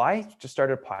was like, well, I just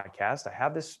started a podcast. I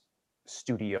have this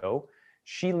studio.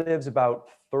 She lives about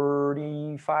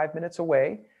 35 minutes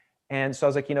away. And so I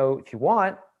was like, if you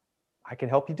want, I can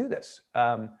help you do this.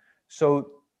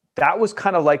 So that was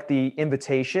kind of like the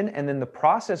invitation. And then the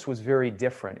process was very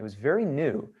different. It was very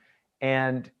new.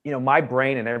 And, my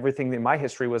brain and everything in my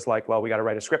history was like, well, we got to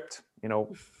write a script. You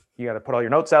got to put all your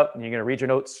notes out and you're going to read your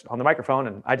notes on the microphone.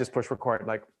 And I just push record,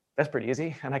 like, that's pretty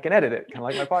easy. And I can edit it, kind of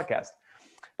like my podcast.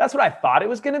 That's what I thought it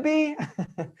was going to be.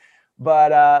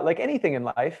 But like anything in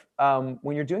life,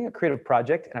 when you're doing a creative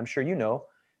project, and I'm sure you know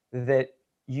that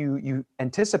you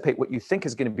anticipate what you think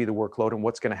is going to be the workload and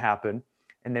what's going to happen.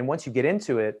 And then once you get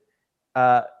into it,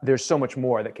 there's so much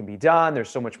more that can be done. There's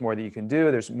so much more that you can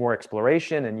do. There's more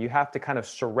exploration, and you have to kind of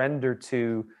surrender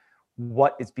to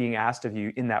what is being asked of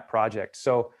you in that project.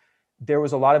 So there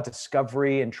was a lot of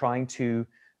discovery and trying to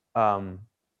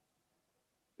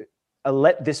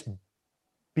let this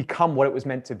become what it was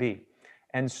meant to be.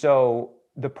 And so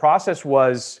the process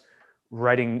was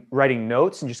writing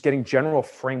notes and just getting a general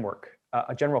framework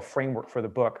for the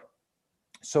book,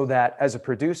 so that as a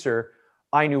producer,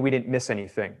 I knew we didn't miss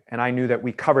anything. And I knew that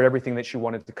we covered everything that she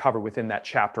wanted to cover within that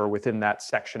chapter or within that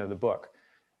section of the book.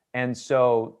 And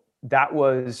so that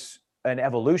was an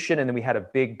evolution. And then we had a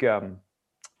big,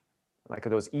 like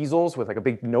those easels with like a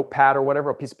big notepad or whatever,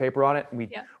 a piece of paper on it. And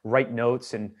we'd write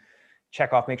notes and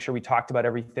check off, make sure we talked about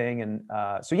everything. And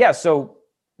so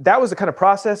that was the kind of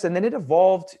process. And then it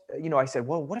evolved, I said,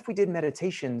 well, what if we did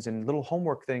meditations and little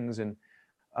homework things? And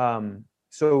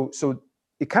so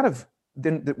it kind of,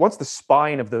 then once the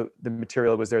spine of the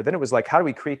material was there, then it was like, how do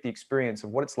we create the experience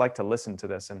of what it's like to listen to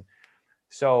this? And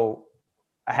so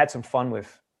I had some fun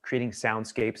with creating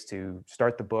soundscapes to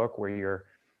start the book, where you're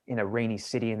in a rainy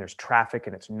city and there's traffic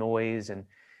and it's noise, and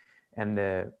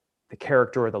the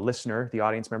character or the listener, the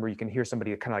audience member, you can hear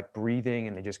somebody kind of like breathing,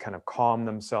 and they just kind of calm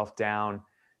themselves down.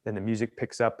 Then the music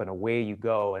picks up and away you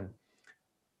go. And,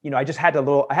 I just had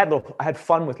I had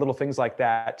fun with little things like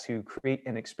that to create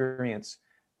an experience.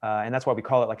 And that's why we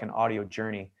call it like an audio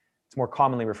journey. It's more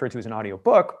commonly referred to as an audio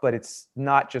book, but it's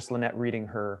not just Lynette reading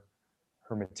her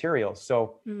material.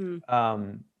 So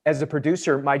as a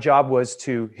producer, my job was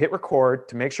to hit record,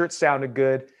 to make sure it sounded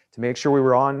good, to make sure we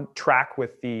were on track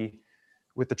with the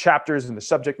chapters and the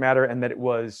subject matter, and that it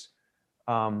was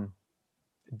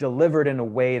delivered in a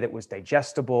way that was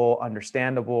digestible,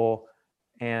 understandable.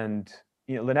 And,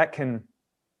 Lynette can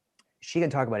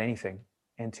talk about anything,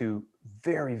 and to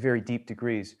very, very deep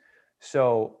degrees.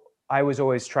 So I was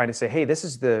always trying to say, hey, this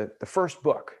is the first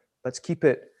book. Let's keep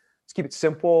it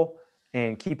simple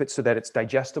and keep it so that it's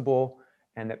digestible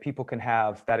and that people can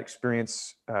have that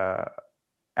experience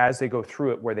as they go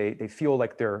through it, where they feel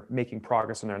like they're making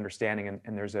progress in their understanding,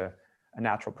 and there's a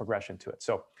natural progression to it.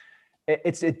 So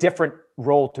it's a different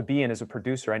role to be in as a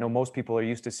producer. I know most people are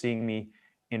used to seeing me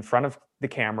in front of the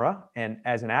camera, and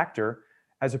as an actor.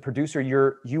 As a producer,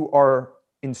 you are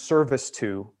in service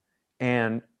to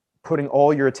and putting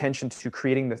all your attention to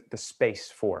creating the space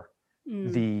for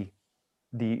the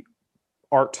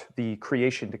art, the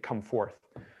creation to come forth.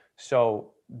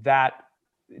 So that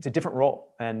it's a different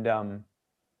role, and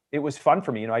it was fun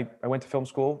for me. I went to film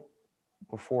school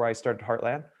before I started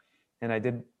Heartland, and I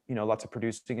did lots of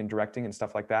producing and directing and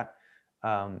stuff like that.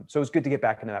 So it was good to get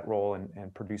back into that role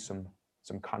and produce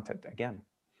some content again.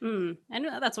 And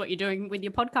that's what you're doing with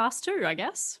your podcast too, I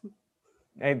guess.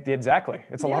 Exactly.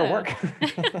 It's a lot of work,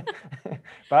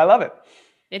 but I love it.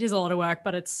 It is a lot of work,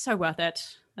 but it's so worth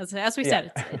it. As we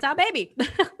said, it's our baby.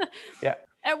 Yeah.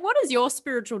 And what has your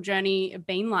spiritual journey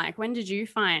been like? When did you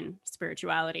find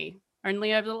spirituality?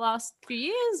 Only over the last few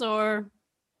years or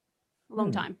a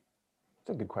long time?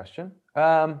 That's a good question.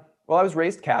 Well, I was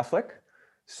raised Catholic,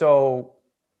 so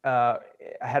I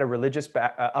had a religious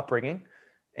upbringing,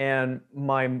 and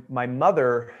my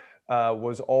mother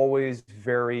is always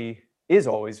very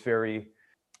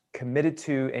committed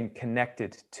to and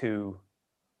connected to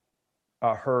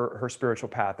her spiritual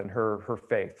path and her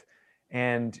faith.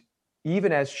 And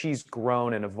even as she's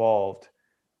grown and evolved,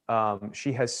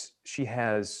 she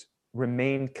has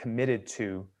remained committed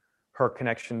to her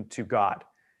connection to God.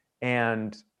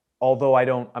 And although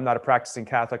I'm not a practicing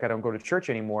Catholic, I don't go to church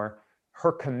anymore,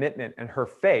 her commitment and her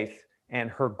faith and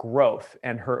her growth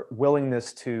and her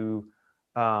willingness to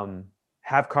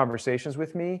have conversations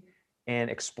with me and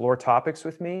explore topics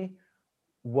with me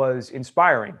was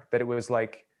inspiring. That it was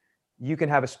like, you can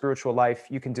have a spiritual life,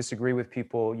 you can disagree with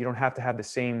people, you don't have to have the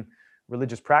same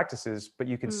religious practices, but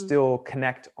you can still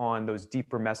connect on those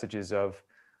deeper messages of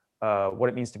what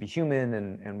it means to be human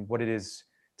and what it is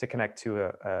to connect to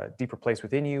a deeper place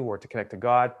within you, or to connect to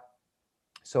God.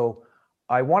 So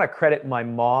I want to credit my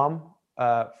mom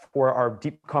for our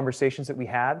deep conversations that we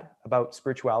had about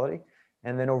spirituality.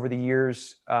 And then over the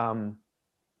years,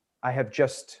 I have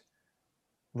just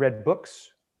read books,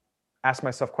 asked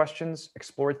myself questions,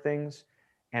 explored things,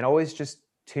 and always just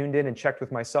tuned in and checked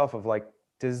with myself of like,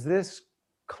 does this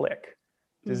click?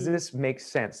 Does this make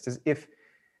sense?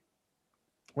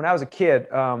 When I was a kid,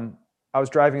 I was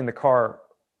driving in the car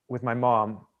with my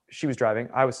mom. She was driving.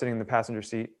 I was sitting in the passenger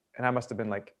seat, and I must have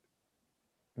been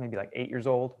maybe 8 years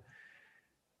old.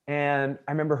 And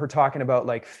I remember her talking about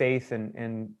like faith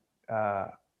and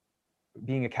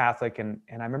being a Catholic. And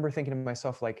I remember thinking to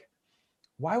myself, like,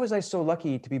 why was I so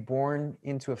lucky to be born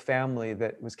into a family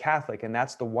that was Catholic? And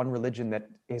that's the one religion that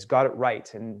has got it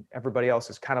right. And everybody else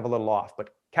is kind of a little off,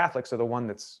 but Catholics are the one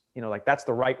that's, that's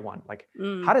the right one. Like,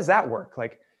 how does that work?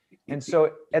 Like, and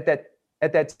so at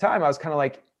that time, I was kind of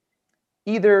like,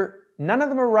 either none of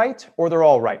them are right or they're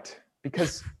all right,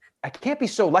 because I can't be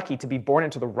so lucky to be born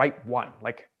into the right one.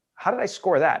 Like, how did I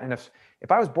score that? And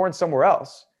if I was born somewhere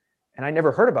else and I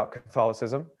never heard about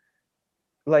Catholicism,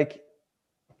 like,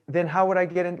 then how would I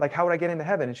get into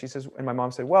heaven? And my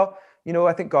mom said, well,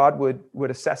 I think God would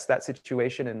assess that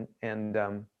situation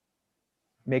and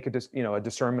make a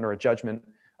discernment or a judgment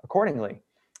accordingly.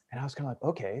 And I was kind of like,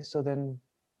 okay, so then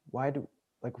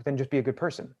then just be a good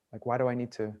person. Like, why do I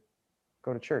need to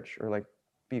go to church or like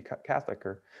be a Catholic?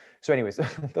 So anyways,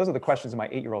 those are the questions in my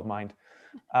 8-year-old mind.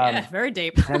 Very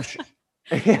deep.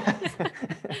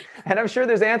 And I'm sure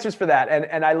there's answers for that.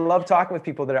 And I love talking with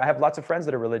people I have lots of friends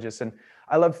that are religious, and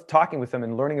I love talking with them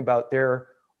and learning about their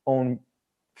own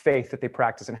faith that they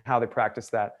practice and how they practice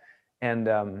that. And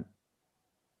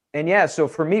yeah, so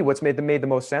for me, what's made the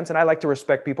most sense, and I like to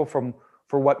respect people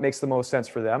for what makes the most sense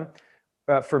for them.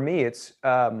 For me, it's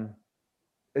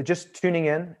just tuning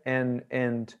in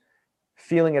and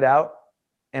feeling it out,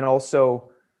 and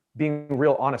also being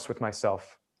real honest with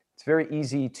myself. It's very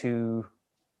easy to,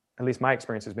 at least my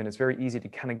experience has been, it's very easy to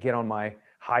kind of get on my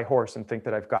high horse and think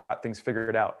that I've got things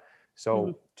figured out.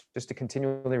 So just to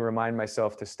continually remind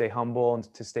myself to stay humble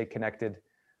and to stay connected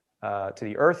to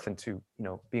the earth and to,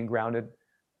 being grounded,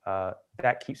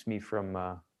 that keeps me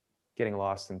from getting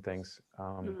lost in things.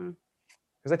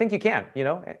 Because I think you can, you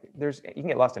can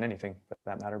get lost in anything for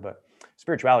that matter, but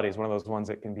spirituality is one of those ones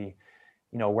that can be,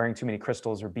 wearing too many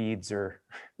crystals or beads or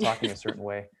talking a certain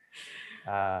way.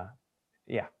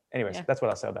 Anyways, that's what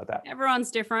I'll say about that.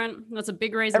 Everyone's different. That's a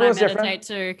big reason I meditate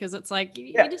too, because it's like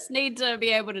you just need to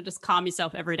be able to just calm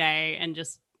yourself every day and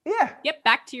just Yeah. Yep,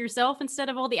 back to yourself instead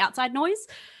of all the outside noise.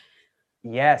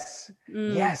 Yes.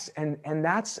 Yes. And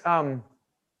that's, I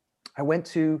went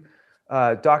to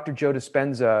Dr. Joe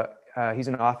Dispenza. He's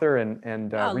an author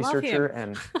and researcher.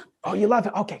 And oh, you love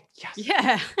him? Okay. Yes.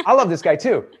 Yeah. I love this guy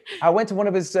too. I went to one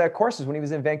of his courses when he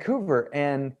was in Vancouver,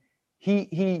 and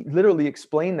he literally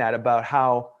explained that about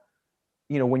how,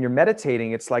 when you're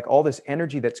meditating, it's like all this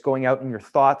energy that's going out in your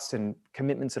thoughts and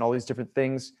commitments and all these different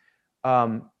things.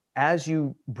 As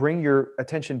you bring your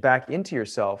attention back into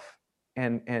yourself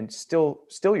and still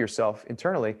yourself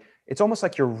internally, it's almost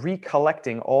like you're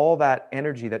recollecting all that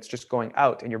energy that's just going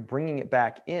out and you're bringing it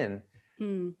back in.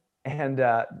 And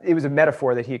it was a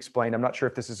metaphor that he explained. I'm not sure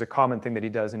if this is a common thing that he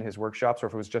does in his workshops or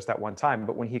if it was just that one time,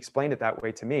 but when he explained it that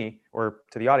way to me or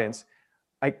to the audience,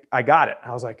 I got it.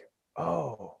 I was like,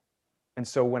 oh. And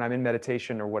so when I'm in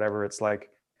meditation or whatever, it's like,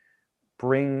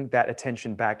 bring that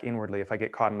attention back inwardly. If I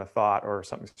get caught in a thought or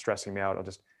something stressing me out, I'll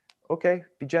just, okay,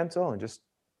 be gentle and just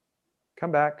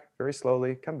come back very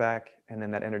slowly, come back. And then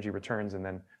that energy returns. And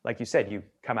then, like you said, you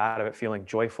come out of it feeling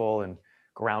joyful and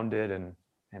grounded and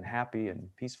happy and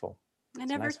peaceful.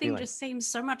 And everything just seems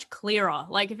so much clearer.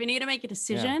 Like if you need to make a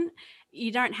decision,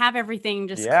 you don't have everything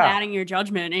just clouding your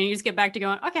judgment, and you just get back to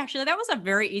going, okay, actually, that was a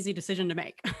very easy decision to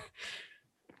make.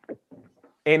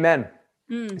 Amen.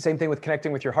 Same thing with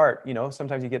connecting with your heart.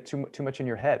 Sometimes you get too much in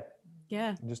your head.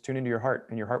 Yeah. Just tune into your heart,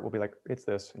 and your heart will be like, it's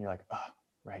this. And you're like, oh,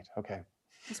 right. Okay.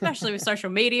 Especially with social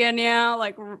media now,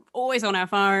 like we're always on our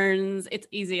phones. It's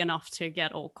easy enough to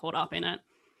get all caught up in it.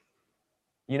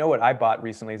 You know what I bought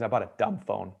recently is I bought a dumb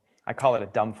phone. I call it a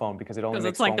dumb phone because it only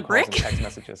makes phone calls and text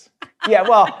messages. Yeah,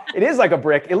 well, it is like a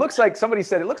brick. It looks like somebody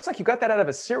said, it looks like you got that out of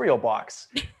a cereal box.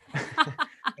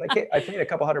 I paid a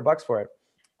couple $100 for it.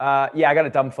 Yeah, I got a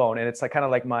dumb phone, and it's like kind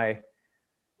of like my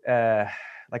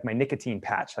nicotine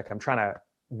patch. Like I'm trying to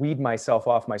weed myself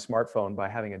off my smartphone by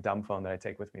having a dumb phone that I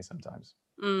take with me sometimes.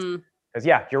 Because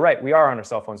yeah, you're right. We are on our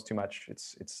cell phones too much.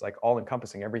 It's like all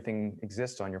encompassing. Everything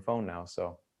exists on your phone now,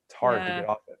 so it's hard to get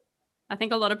off it. I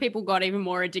think a lot of people got even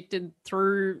more addicted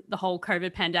through the whole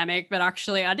COVID pandemic, but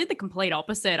actually I did the complete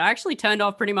opposite. I actually turned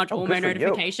off pretty much all my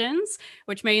notifications,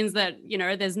 which means that,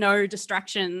 there's no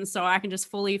distractions. So I can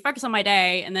just fully focus on my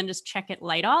day and then just check it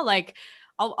later. Like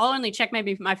I'll only check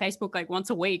maybe my Facebook like once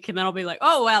a week, and then I'll be like,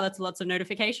 oh, wow, that's lots of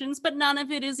notifications, but none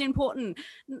of it is important.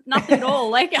 Nothing at all.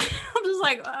 Like I'm just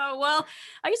like, oh, well,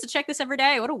 I used to check this every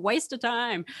day. What a waste of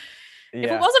time. Yeah.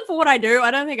 If it wasn't for what I do,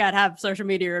 I don't think I'd have social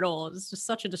media at all. It's just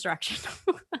such a distraction.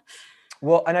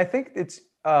 Well, and I think it's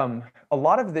a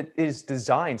lot of it is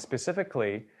designed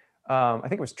specifically. I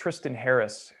think it was Tristan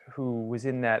Harris who was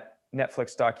in that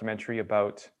Netflix documentary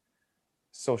about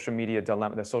social media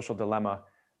dilemma, the social dilemma.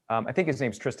 I think his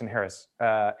name's Tristan Harris.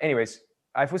 Anyways,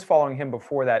 I was following him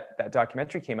before that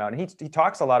documentary came out, and he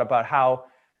talks a lot about how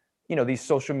these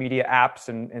social media apps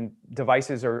and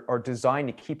devices are designed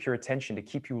to keep your attention, to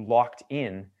keep you locked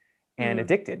in and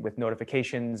addicted with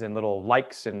notifications and little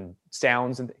likes and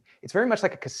sounds. And it's very much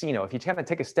like a casino. If you kind of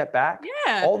take a step back,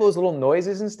 all those little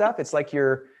noises and stuff, it's like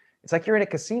you're in a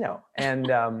casino.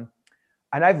 And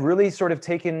I've really sort of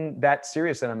taken that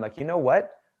serious. And I'm like, you know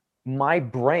what? My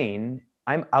brain,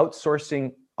 I'm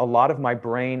outsourcing a lot of my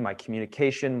brain, my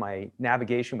communication, my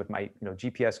navigation with my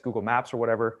GPS, Google Maps or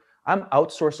whatever. I'm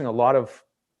outsourcing a lot of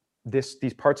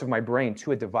these parts of my brain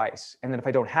to a device. And then if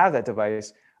I don't have that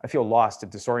device, I feel lost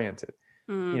and disoriented,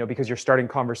 because you're starting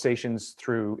conversations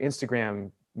through Instagram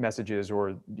messages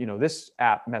or, this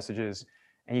app messages,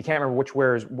 and you can't remember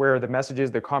where the message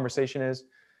is, the conversation is.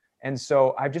 And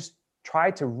so I've just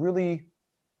tried to really,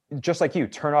 just like you,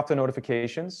 turn off the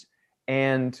notifications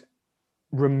and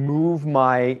remove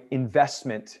my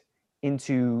investment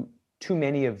into too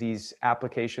many of these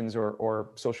applications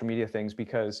or social media things,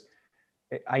 because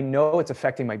I know it's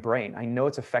affecting my brain. I know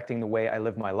it's affecting the way I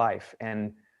live my life.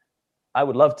 And I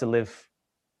would love to live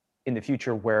in the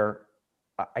future where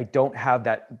I don't have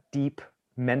that deep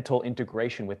mental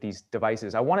integration with these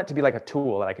devices. I want it to be like a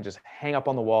tool that I can just hang up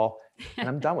on the wall and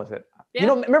I'm done with it.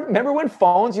 Yeah. Remember when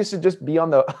phones used to just be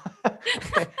on the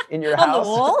in your house? On the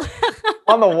wall?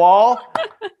 On the wall?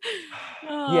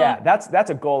 Yeah, that's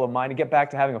a goal of mine, to get back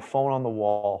to having a phone on the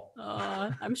wall.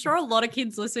 I'm sure a lot of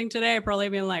kids listening today are probably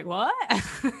being like, what?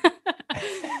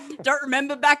 Don't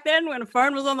remember back then when a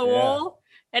phone was on the wall?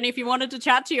 And if you wanted to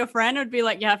chat to your friend, it would be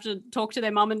like you have to talk to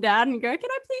their mom and dad and go, can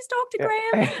I please talk to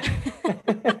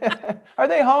Graham? Are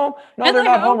they home? No, they're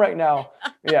not home right now.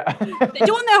 Yeah. They're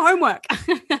doing their homework.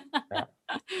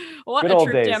 What Good a old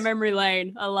trip days. down memory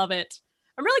lane. I love it.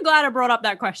 I'm really glad I brought up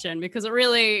that question, because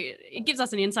it gives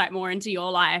us an insight more into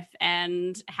your life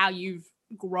and how you've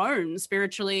grown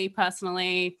spiritually,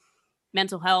 personally,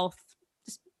 mental health,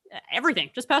 just everything,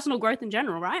 just personal growth in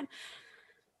general, right?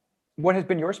 What has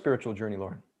been your spiritual journey,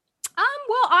 Lauren?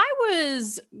 Well, I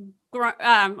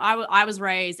was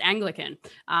raised Anglican,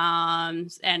 and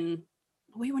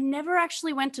we never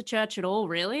actually went to church at all.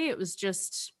 Really, it was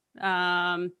just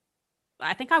I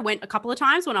think I went a couple of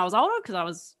times when I was older because I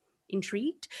was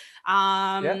intrigued.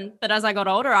 But as I got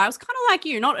older, I was kind of like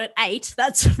you, not at 8.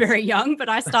 That's very young, but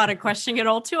I started questioning it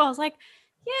all too. I was like,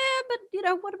 yeah, but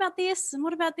what about this? And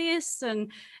what about this?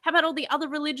 And how about all the other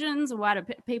religions? And why do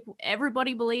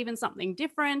everybody believe in something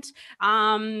different?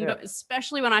 But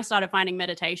especially when I started finding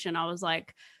meditation, I was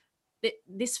like,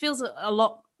 this feels a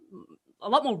lot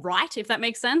more right, if that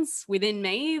makes sense, within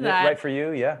me. Right for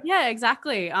you, yeah. Yeah,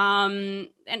 exactly. And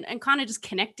kind of just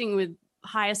connecting with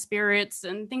higher spirits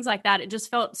and things like that. It just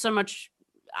felt so much.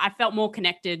 I felt more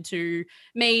connected to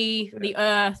me, the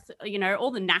earth,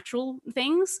 all the natural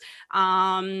things.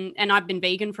 And I've been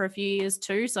vegan for a few years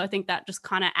too. So I think that just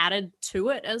kind of added to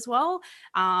it as well.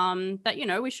 But,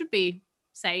 we should be,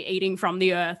 say, eating from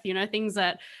the earth, things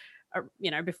that are,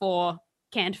 before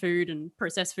canned food and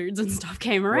processed foods and stuff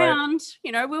came around,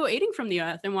 we were eating from the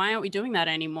earth. And why aren't we doing that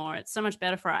anymore? It's so much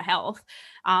better for our health.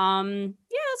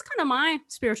 That's kind of my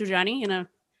spiritual journey in a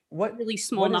really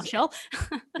small nutshell.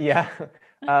 Yeah.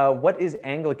 What is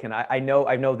Anglican? I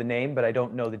know the name, but I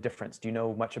don't know the difference. Do you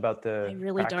know much about the I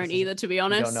really practices? don't either, to be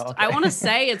honest. Okay. I want to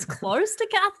say it's close to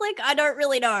Catholic. I don't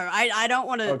really know. I don't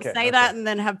want to say that and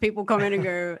then have people come in and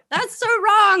go, that's so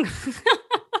wrong.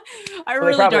 I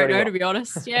really don't know, to be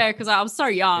honest. Yeah, because I was so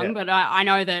young, but I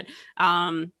know that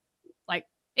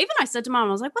even I said to Mom,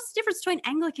 I was like, what's the difference between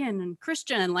Anglican and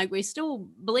Christian? Like, we still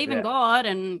believe in God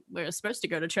and we're supposed to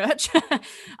go to church. So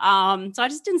I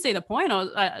just didn't see the point or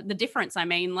the difference. I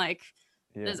mean,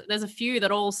 there's a few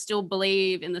that all still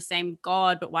believe in the same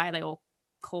God, but why are they all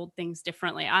called things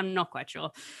differently? I'm not quite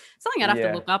sure. Something I'd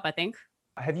have to look up, I think.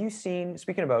 Have you seen,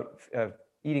 speaking about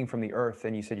eating from the earth,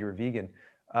 and you said you were vegan,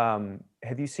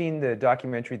 have you seen the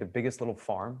documentary, The Biggest Little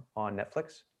Farm, on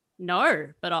Netflix? No,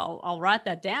 but I'll write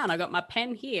that down. I got my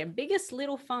pen here. Biggest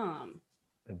Little Farm.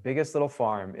 The Biggest Little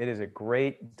Farm. It is a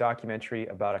great documentary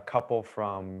about a couple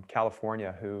from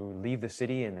California who leave the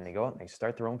city and they go out and they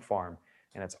start their own farm.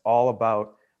 And it's all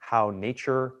about how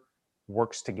nature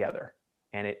works together.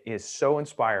 And it is so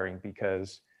inspiring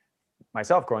because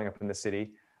myself growing up in the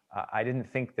city, I didn't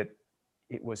think that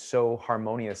it was so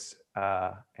harmonious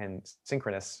and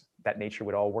synchronous that nature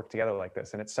would all work together like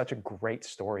this. And it's such a great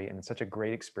story and it's such a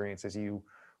great experience as you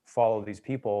follow these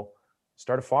people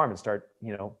start a farm and start,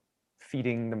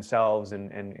 feeding themselves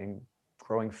and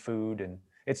growing food. And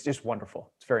it's just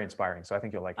wonderful. It's very inspiring. So I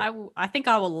think you'll like it. I think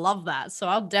I will love that. So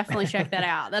I'll definitely check that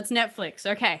out. That's Netflix.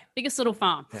 Okay. Biggest Little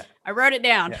Farm. Yeah. I wrote it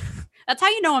down. Yeah. That's how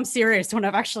you know I'm serious, when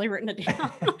I've actually written it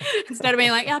down instead of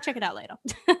being like, I'll check it out later.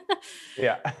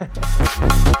 Yeah.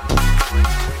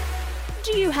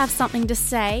 Do you have something to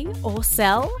say or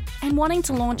sell and wanting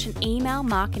to launch an email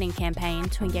marketing campaign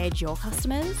to engage your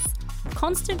customers?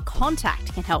 Constant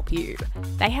Contact can help you.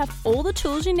 They have all the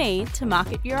tools you need to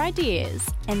market your ideas,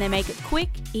 and they make it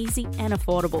quick, easy, and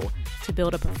affordable to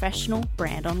build a professional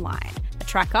brand online,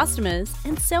 attract customers,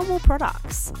 and sell more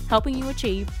products, helping you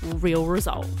achieve real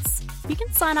results. You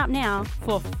can sign up now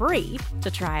for free to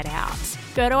try it out.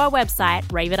 Go to our website,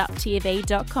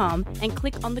 raveituptv.com, and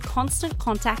click on the Constant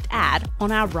Contact ad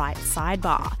on our right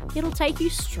sidebar. It'll take you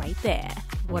straight there.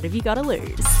 What have you got to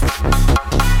lose?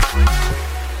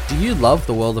 Do you love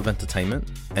the world of entertainment?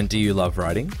 And do you love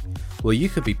writing? Well, you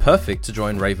could be perfect to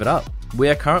join Rave It Up. We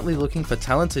are currently looking for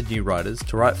talented new writers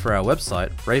to write for our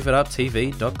website,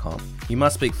 raveituptv.com. You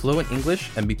must speak fluent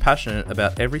English and be passionate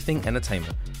about everything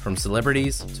entertainment, from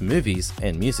celebrities to movies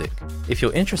and music. If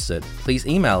you're interested, please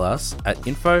email us at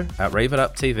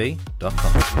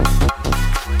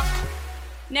info@raveituptv.com.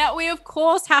 Now, we of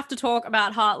course have to talk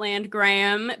about Heartland,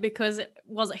 Graham, because it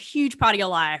was a huge part of your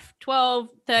life. 12,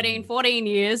 13, 14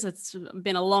 years. It's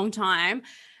been a long time.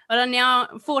 But now,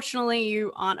 unfortunately,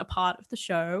 you aren't a part of the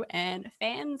show and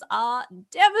fans are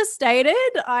devastated.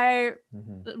 I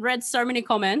read so many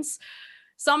comments.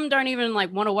 Some don't even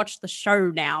want to watch the show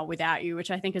now without you,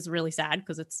 which I think is really sad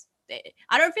because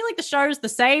I don't feel like the show's the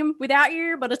same without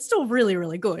you, but it's still really,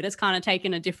 really good. It's kind of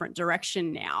taken a different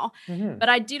direction now. But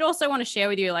I did also want to share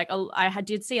with you, I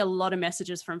did see a lot of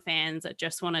messages from fans that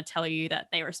just want to tell you that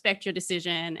they respect your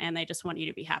decision and they just want you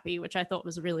to be happy, which I thought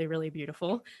was really, really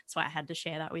beautiful. That's why I had to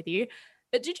share that with you.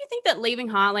 But did you think that leaving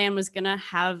Heartland was going to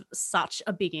have such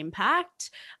a big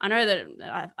impact? I know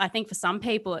that I think for some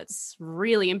people it's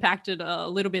really impacted a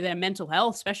little bit of their mental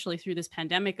health, especially through this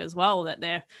pandemic as well, that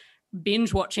they're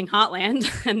binge watching Heartland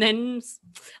and then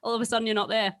all of a sudden you're not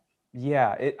there.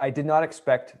 Yeah, I did not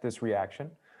expect this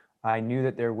reaction. I knew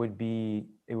that it would be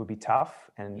tough,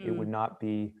 and it would not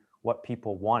be what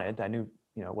people wanted. I knew,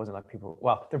 it wasn't like people,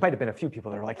 well, there might've been a few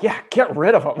people that were like, yeah, get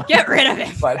rid of him. Get rid of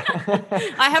him. But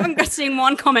I haven't seen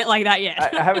one comment like that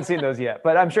yet. I haven't seen those yet,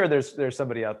 but I'm sure there's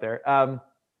somebody out there.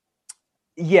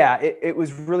 Yeah, it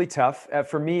was really tough.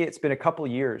 For me, it's been a couple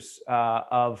of years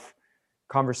of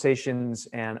conversations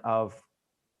and of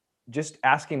just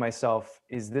asking myself,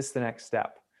 is this the next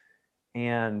step?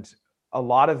 And a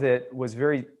lot of it was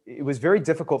very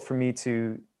difficult for me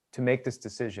to make this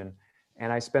decision.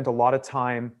 And I spent a lot of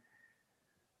time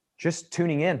just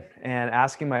tuning in and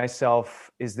asking myself,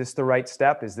 is this the right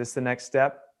step? Is this the next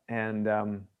step? And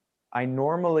I can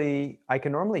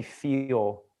normally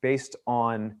feel, based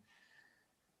on,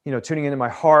 tuning into my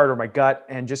heart or my gut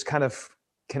and just kind of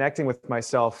connecting with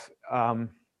myself.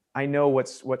 I know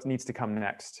what needs to come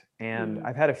next. And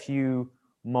I've had a few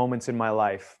moments in my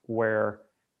life where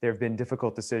there have been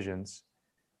difficult decisions,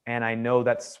 and I know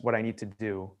that's what I need to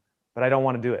do, but I don't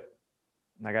want to do it.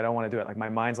 Like, I don't want to do it. Like, my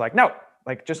mind's like, no,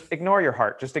 like, just ignore your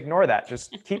heart. Just ignore that.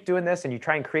 Just keep doing this. And you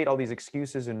try and create all these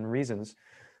excuses and reasons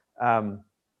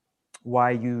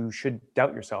why you should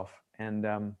doubt yourself. And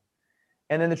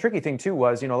then the tricky thing too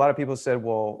was, a lot of people said,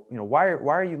 well, why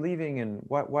are you leaving, and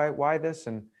why this?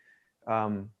 And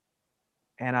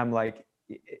I'm like,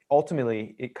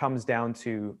 ultimately it comes down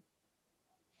to,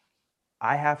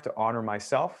 I have to honor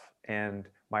myself and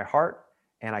my heart,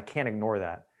 and I can't ignore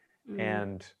that.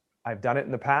 And I've done it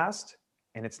in the past,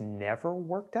 and it's never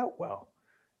worked out well,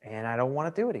 and I don't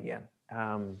want to do it again.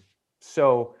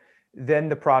 So then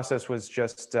the process was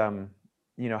just,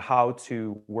 how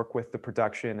to work with the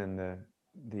production and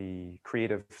the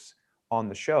creatives on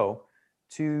the show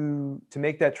to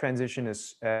make that transition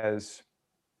as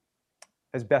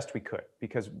best we could,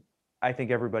 because I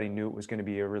think everybody knew it was going to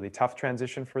be a really tough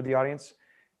transition for the audience,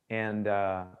 and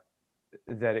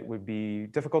that it would be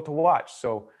difficult to watch.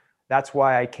 So that's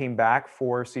why I came back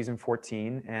for season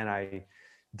 14, and I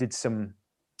did some,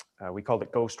 we called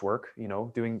it ghost work,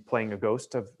 playing a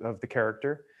ghost of the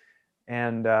character.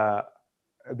 And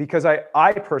because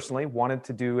I personally wanted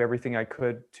to do everything I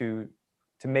could to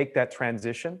make that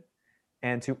transition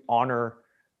and to honor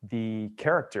the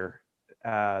character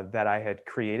that I had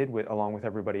created along with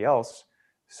everybody else,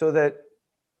 so that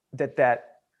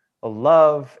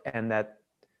love and that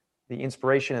the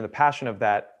inspiration and the passion of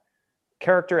that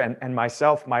character and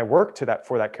myself, my work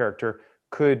for that character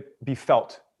could be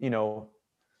felt, and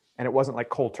it wasn't like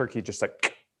cold turkey, just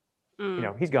like,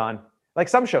 he's gone. Like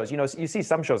some shows, you see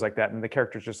some shows like that, and the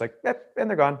character's just like, yep, and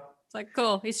they're gone. It's like,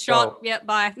 cool, he's shot. Yep,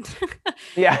 bye.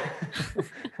 Yeah.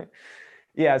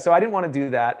 Yeah. So I didn't want to do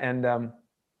that. And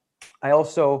I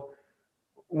also,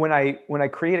 when I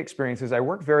create experiences, I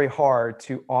work very hard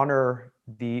to honor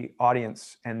the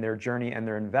audience and their journey and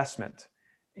their investment.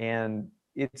 And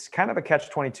it's kind of a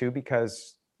catch-22,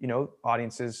 because,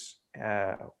 audiences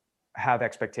have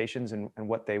expectations and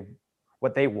what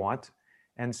they want.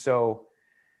 And so,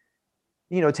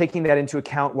 taking that into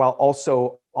account while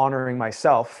also honoring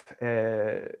myself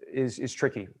is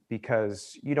tricky,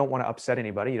 because you don't want to upset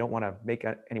anybody. You don't want to make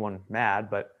anyone mad,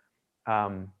 but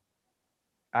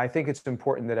I think it's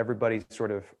important that everybody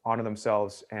sort of honor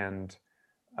themselves and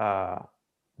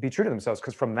be true to themselves,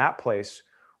 because from that place,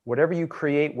 whatever you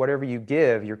create, whatever you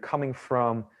give, you're coming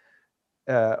from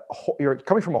a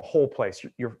whole place.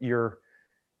 You're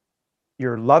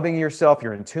loving yourself,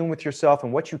 you're in tune with yourself,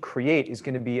 and what you create is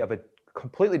going to be of a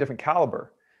completely different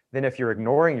caliber than if you're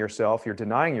ignoring yourself, you're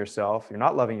denying yourself, you're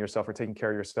not loving yourself or taking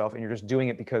care of yourself, and you're just doing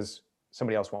it because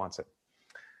somebody else wants it.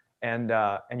 And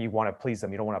you want to please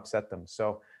them, you don't want to upset them.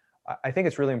 So I think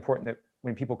it's really important that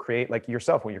when people create, like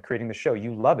yourself, when you're creating the show,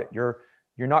 you love it. You're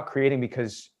not creating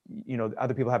because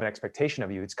other people have an expectation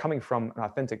of you. It's coming from an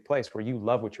authentic place where you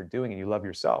love what you're doing and you love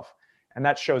yourself, and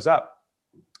that shows up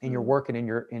in your work and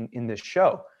in this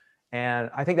show. And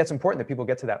I think that's important that people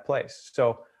get to that place.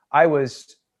 So I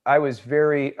was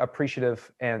very appreciative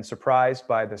and surprised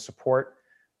by the support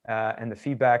and the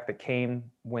feedback that came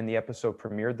when the episode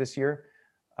premiered this year.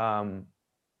 I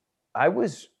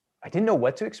didn't know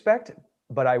what to expect,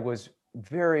 but I was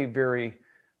very, very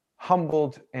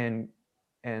humbled and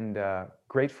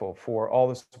grateful for all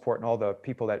the support and all the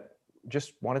people that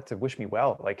just wanted to wish me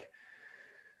well. Like,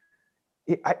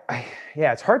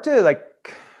 it's hard to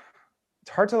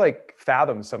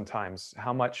fathom sometimes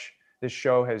how much this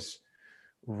show has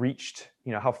reached,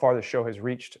 how far the show has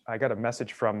reached. I got a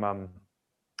message from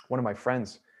one of my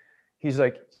friends. He's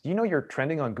like, you're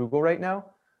trending on Google right now?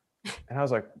 And I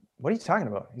was like, what are you talking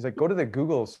about? He's like, go to the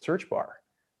Google search bar.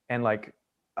 And like,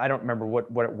 I don't remember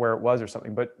where it was or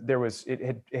something, but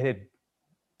it had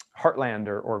Heartland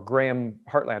or Graham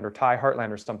Heartland or Ty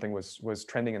Heartland or something was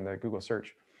trending in the Google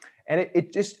search. And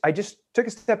I just took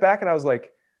a step back and I was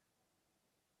like,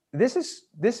 this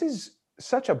is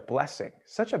such a blessing,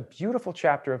 such a beautiful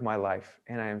chapter of my life.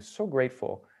 And I am so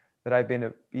grateful that I've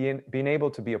been able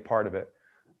to be a part of it.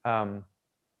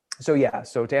 So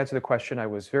to answer the question, I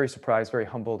was very surprised, very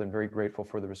humbled, and very grateful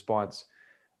for the response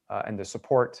and the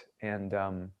support. And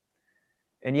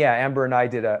Amber and I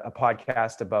did a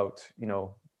podcast about,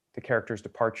 the character's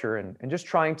departure and just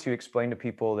trying to explain to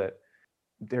people that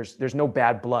there's no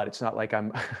bad blood. It's not like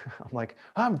I'm like,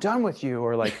 I'm done with you,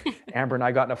 or like Amber and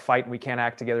I got in a fight and we can't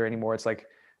act together anymore. It's like,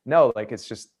 no, like it's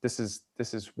just this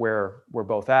is where we're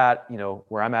both at,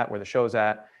 where I'm at, where the show's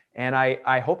at. And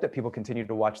I hope that people continue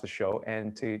to watch the show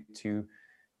and to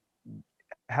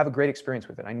have a great experience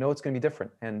with it. I know it's going to be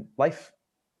different, and life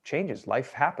changes,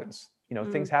 life happens,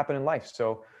 things happen in life.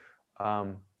 So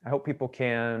I hope people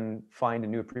can find a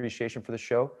new appreciation for the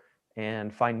show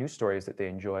and find new stories that they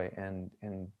enjoy and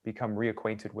become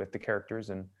reacquainted with the characters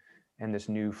and this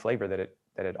new flavor that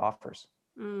it offers.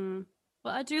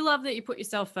 Well, I do love that you put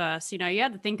yourself first. You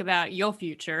had to think about your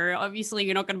future. Obviously,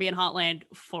 you're not going to be in Heartland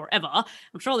forever.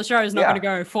 I'm sure the show is not going to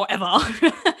go forever.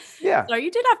 Yeah. So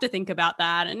you did have to think about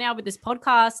that. And now with this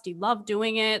podcast, you love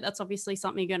doing it. That's obviously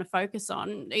something you're going to focus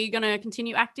on. Are you going to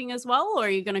continue acting as well? Or are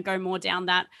you going to go more down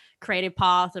that creative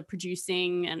path of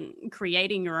producing and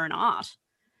creating your own art?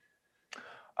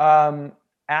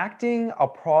 Acting, I'll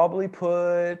probably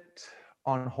put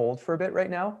on hold for a bit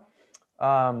right now.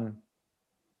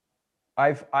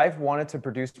 I've wanted to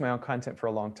produce my own content for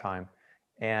a long time,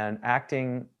 and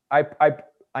acting, I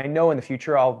know in the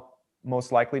future I'll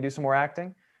most likely do some more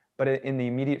acting, but in the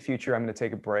immediate future I'm going to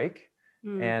take a break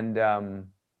and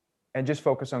just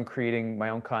focus on creating my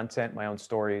own content, my own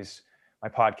stories, my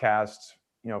podcasts,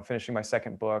 finishing my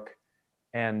second book,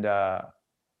 and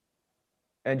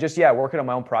just working on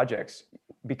my own projects.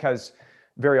 Because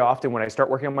very often when I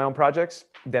start working on my own projects,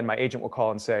 then my agent will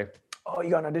call and say, "Oh, you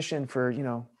got an audition for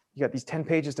you got these 10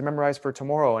 pages to memorize for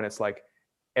tomorrow." And it's like,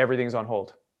 everything's on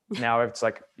hold. Now it's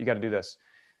like, you got to do this.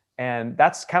 And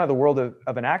that's kind of the world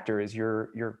of an actor, is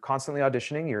you're constantly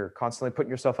auditioning, you're constantly putting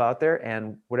yourself out there,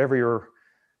 and whatever you're,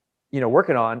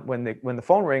 working on, when the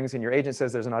phone rings and your agent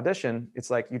says there's an audition, it's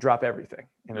like you drop everything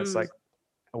and it's like,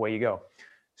 away you go.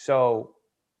 So,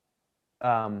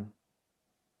 I'm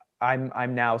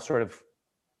now sort of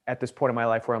at this point in my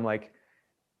life where I'm like,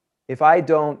 if I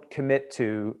don't commit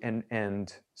to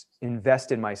and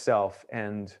invest in myself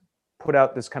and put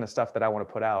out this kind of stuff that I want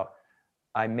to put out,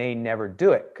 I may never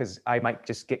do it, because I might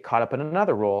just get caught up in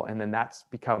another role, and then that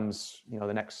becomes,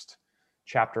 the next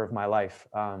chapter of my life.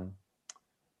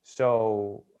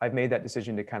 So I've made that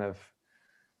decision to kind of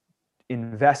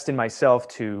invest in myself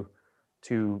to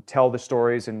tell the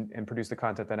stories and produce the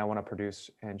content that I want to produce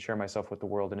and share myself with the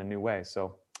world in a new way.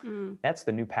 So that's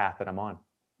the new path that I'm on.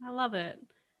 I love it.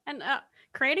 And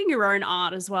creating your own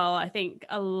art as well, I think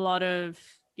a lot of,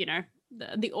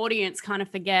 the audience kind of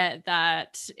forget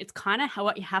that it's kind of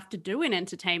what you have to do in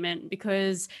entertainment,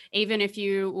 because even if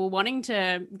you were wanting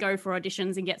to go for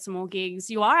auditions and get some more gigs,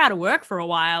 you are out of work for a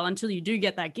while until you do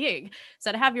get that gig.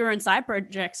 So to have your own side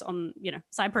projects on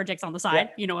the side,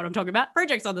 you know what I'm talking about,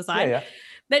 projects on the side,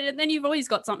 but then you've always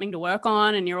got something to work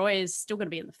on, and you're always still going to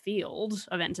be in the field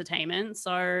of entertainment.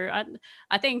 So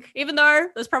I think, even though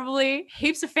there's probably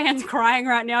heaps of fans crying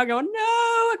right now going, "No,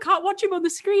 I can't watch him on the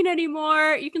screen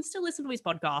anymore," you can still listen to his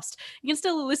podcast. You can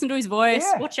still listen to his voice,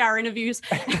 watch our interviews.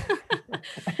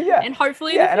 And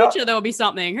hopefully in the future there will be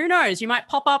something. Who knows? You might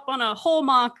pop up on a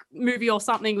Hallmark movie or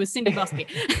something with Cindy Busby.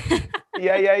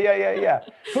 Yeah.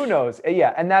 Who knows?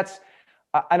 Yeah. And that's,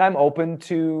 and I'm open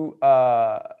to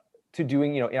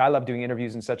doing, I love doing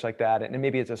interviews and such like that. And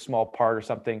maybe it's a small part or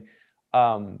something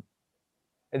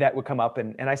that would come up.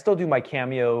 And I still do my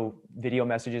cameo video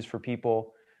messages for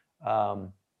people.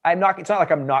 It's not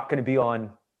like I'm not going to be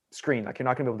on screen. Like, you're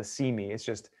not going to be able to see me. It's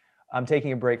just, I'm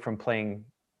taking a break from playing,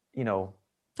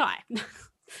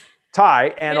 Ty,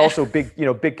 and also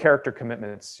big character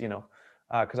commitments,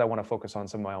 because I want to focus on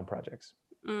some of my own projects.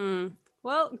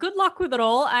 Well, good luck with it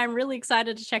all. I'm really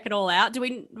excited to check it all out. Do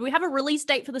we have a release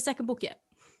date for the second book yet?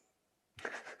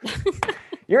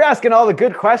 You're asking all the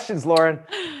good questions, Lauren.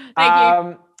 Thank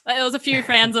you. There was a few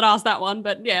fans that asked that one,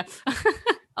 but yeah,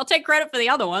 I'll take credit for the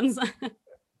other ones.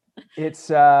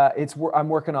 I'm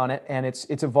working on it, and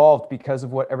it's evolved because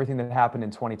of everything that happened in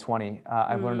 2020.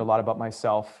 I've learned a lot about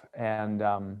myself, and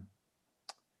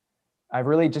I've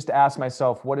really just asked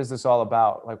myself, what is this all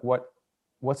about? Like,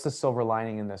 what's the silver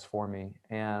lining in this for me?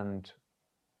 And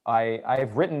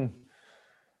I've written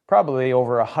probably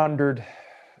over 100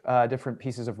 different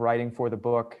pieces of writing for the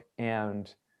book,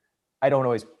 and I don't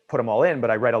always put them all in, but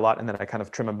I write a lot and then I kind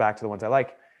of trim them back to the ones I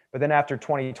like. But then after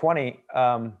 2020,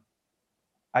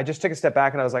 I just took a step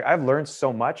back and I was like, I've learned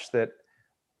so much that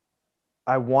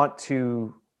I want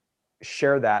to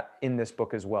share that in this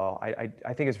book as well.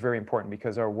 I think it's very important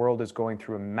because our world is going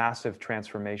through a massive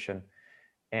transformation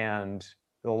and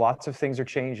lots of things are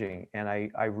changing. And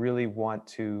I really want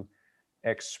to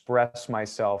express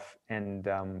myself and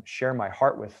share my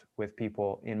heart with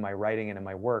people in my writing and in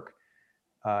my work,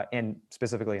 and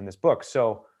specifically in this book.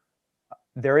 So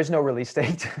there is no release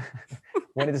date.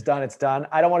 When it's done, it's done.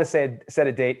 I don't want to set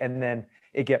a date and then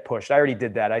it get pushed. I already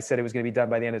did that. I said it was going to be done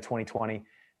by the end of 2020,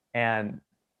 and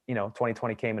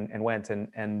 2020 came and went,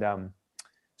 and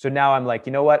so now I'm like,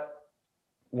 you know what?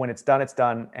 When it's done, it's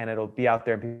done, and it'll be out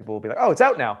there, and people will be like, "Oh, it's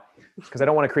out now," because I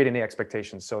don't want to create any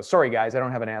expectations. So sorry, guys, I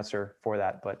don't have an answer for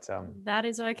that, but that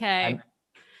is okay.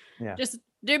 Yeah. Just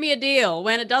do me a deal.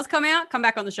 When it does come out, come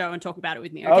back on the show and talk about it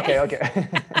with me. Okay.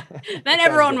 Then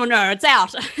everyone will know it's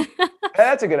out.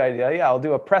 That's a good idea. Yeah, I'll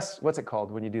do a press. What's it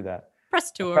called when you do that?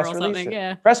 Press tour or something.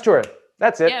 Yeah. Press tour.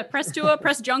 That's it. Yeah. Press tour,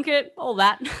 press junket, all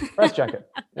that. Press junket.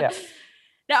 Yeah.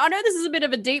 Now, I know this is a bit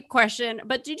of a deep question,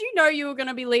 but did you know you were going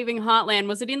to be leaving Heartland?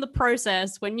 Was it in the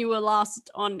process when you were last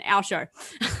on our show?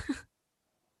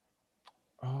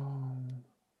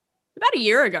 About a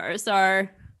year ago, so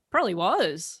probably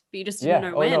was, but you just didn't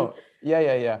know when. No.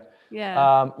 Yeah.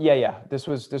 Yeah. This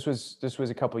was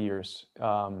a couple years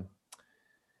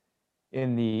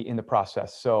in the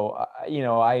process. So you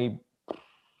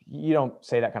don't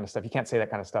say that kind of stuff. You can't say that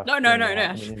kind of stuff. No.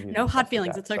 No hard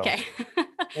feelings. It's okay. So,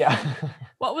 yeah.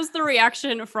 What was the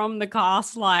reaction from the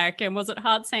cast like? And was it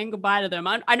hard saying goodbye to them?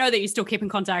 I know that you still keep in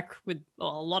contact with a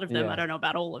lot of them. Yeah. I don't know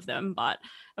about all of them, but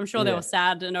I'm sure they were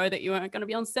sad to know that you weren't going to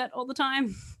be on set all the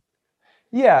time.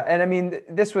 Yeah. And I mean,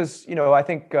 this was, I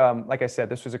think, like I said,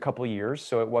 this was a couple of years.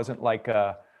 So it wasn't like,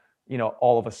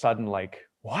 all of a sudden, like,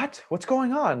 what's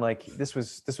going on? Like this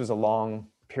was a long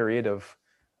period of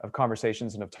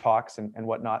conversations and of talks and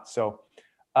whatnot. So,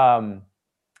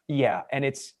 yeah. And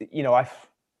it's,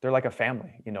 they're like a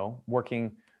family,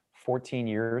 working 14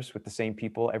 years with the same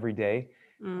people every day,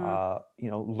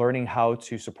 learning how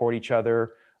to support each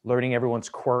other, learning everyone's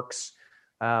quirks.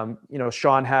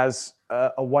 Sean has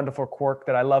a wonderful quirk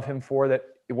that I love him for, that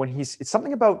when it's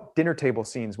something about dinner table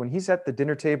scenes, when he's at the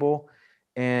dinner table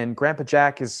and Grandpa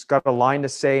Jack has got a line to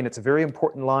say, and it's a very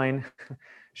important line,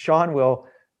 Sean will,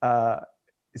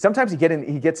 sometimes he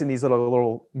gets in these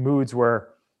little moods where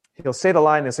he'll say the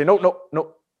line and say, no,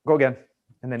 go again.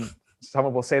 And then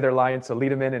someone will say their line, so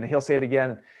lead him in and he'll say it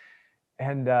again.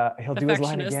 And he'll do his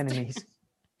line again. And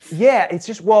it's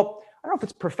just, well, I don't know if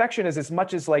it's perfection as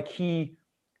much as like he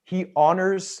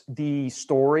honors the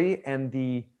story and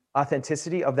the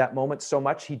authenticity of that moment so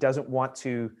much. He doesn't want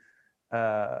to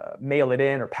mail it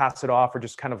in or pass it off or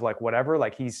just kind of like whatever.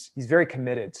 Like he's very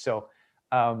committed. So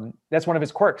that's one of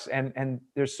his quirks. And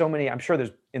there's so many, I'm sure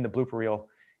there's in the blooper reel,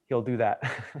 he'll do that.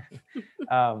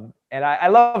 And I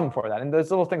love him for that. And there's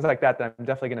little things like that I'm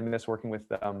definitely going to miss working with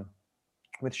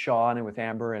Sean and with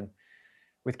Amber and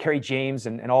with Kerry James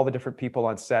and all the different people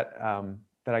on set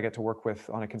that I get to work with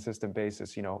on a consistent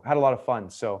basis. Had a lot of fun.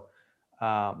 So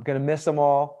I'm going to miss them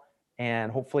all.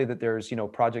 And hopefully that there's,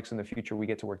 projects in the future we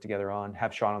get to work together on,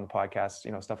 have Sean on the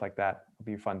podcast, stuff like that.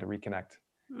 It'll be fun to reconnect.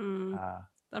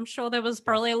 I'm sure there was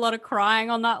probably a lot of crying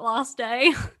on that last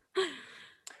day.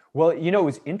 Well, it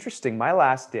was interesting. My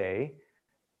last day,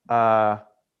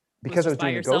 because I was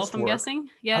doing the ghost work, I'm guessing.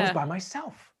 Yeah, I was by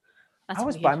myself. That's I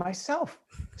was weird. by myself.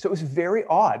 So it was very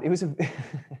odd. It was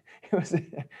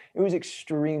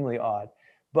extremely odd.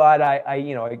 But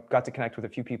I got to connect with a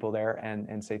few people there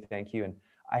and say thank you. And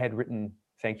I had written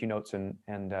thank you notes and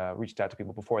reached out to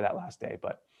people before that last day.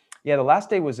 But yeah, the last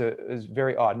day was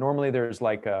very odd. Normally there's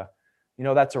like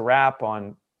that's a wrap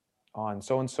on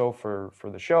so-and-so for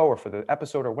the show or for the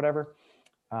episode or whatever.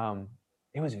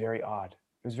 It was very odd.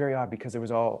 It was very odd because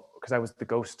because I was the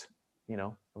ghost, I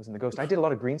was in the ghost. I did a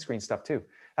lot of green screen stuff too.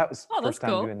 That was the first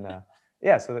time doing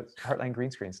so that's Heartland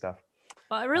green screen stuff.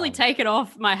 Well, I really take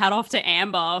my hat off to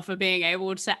Amber for being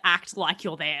able to act like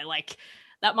you're there. Like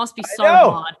that must be so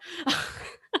hard.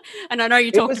 And I know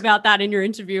you talked about that in your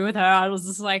interview with her. I was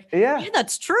just like, yeah,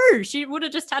 that's true. She would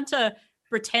have just had to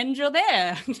pretend you're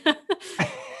there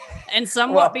and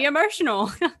somewhat be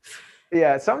emotional.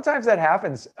 Yeah, sometimes that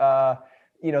happens. The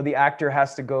other actor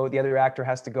has to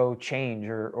go change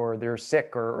or they're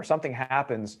sick or something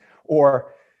happens.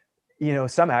 Or,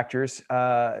 some actors,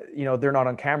 they're not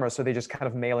on camera, so they just kind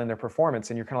of mail in their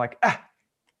performance and you're kind of like,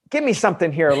 give me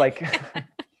something here. Like,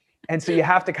 and so you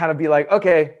have to kind of be like,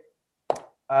 okay,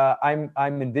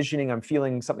 I'm envisioning, I'm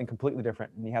feeling something completely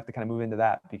different, and you have to kind of move into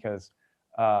that because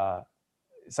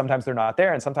sometimes they're not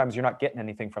there, and sometimes you're not getting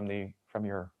anything from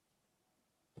your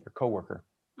coworker,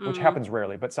 which happens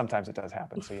rarely, but sometimes it does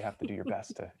happen. So you have to do your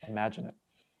best to imagine it.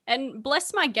 And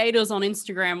Bless My Gators on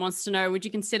Instagram wants to know, would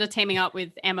you consider teaming up with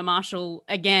Emma Marshall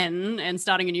again and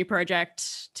starting a new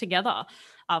project together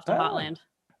after Heartland?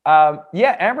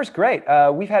 Yeah, Amber's great.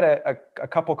 We've had a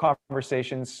couple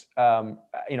conversations, from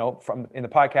in the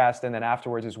podcast and then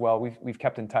afterwards as well. We've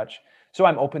kept in touch. So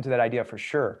I'm open to that idea for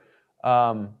sure.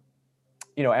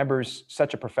 Amber's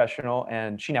such a professional,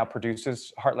 and she now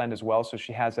produces Heartland as well. So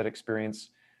she has that experience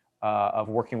of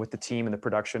working with the team and the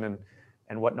production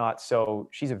and whatnot. So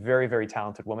she's a very, very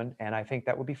talented woman. And I think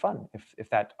that would be fun. If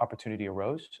that opportunity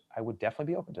arose, I would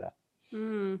definitely be open to that.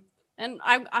 And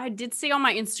I did see on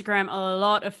my Instagram a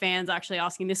lot of fans actually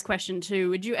asking this question too.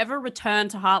 Would you ever return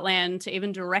to Heartland to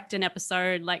even direct an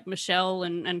episode like Michelle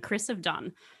and Chris have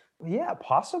done? Yeah,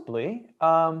 possibly.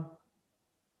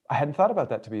 I hadn't thought about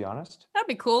that, to be honest. That'd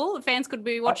be cool. The fans could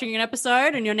be watching an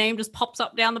episode and your name just pops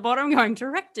up down the bottom going,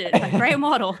 directed by Graham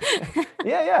Waddle.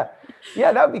 Yeah,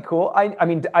 that would be cool. I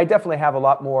mean, I definitely have a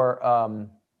lot more,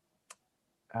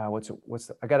 I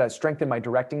got to strengthen my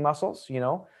directing muscles,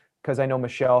 because I know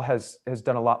Michelle has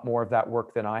done a lot more of that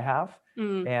work than I have.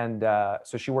 And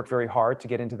so she worked very hard to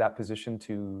get into that position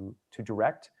to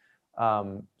direct.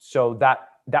 So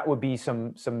that would be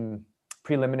some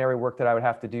preliminary work that I would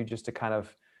have to do just to kind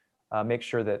of make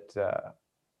sure that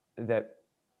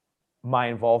my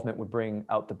involvement would bring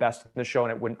out the best in the show,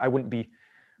 and I wouldn't be,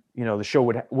 the show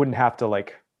wouldn't have to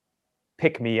like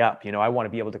pick me up. I want to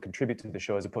be able to contribute to the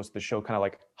show as opposed to the show kind of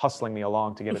like hustling me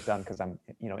along to get it done because I'm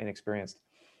inexperienced.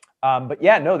 But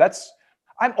yeah, no,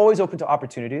 I'm always open to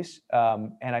opportunities,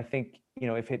 and I think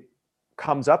if it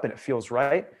comes up and it feels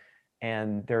right,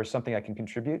 and there's something I can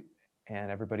contribute, and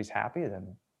everybody's happy,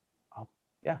 then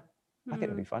I think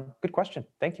it'll be fun. Good question.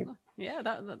 Thank you. Yeah,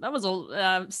 that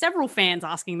was several fans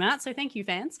asking that. So thank you,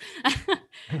 fans.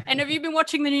 And have you been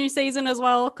watching the new season as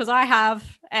well? Because I have,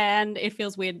 and it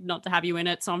feels weird not to have you in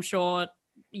it. So I'm sure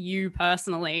you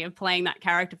personally, of playing that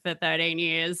character for 13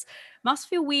 years, must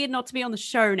feel weird not to be on the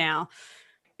show now.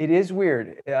 It is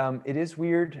weird. It is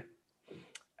weird.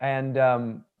 And,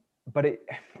 but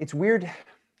it's weird.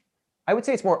 I would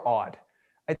say it's more odd.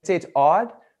 I'd say it's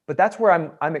odd, but that's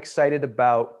where I'm excited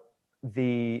about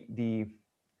the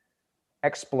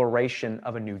exploration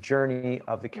of a new journey,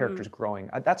 of the characters growing.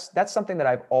 That's something that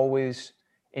I've always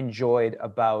enjoyed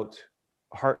about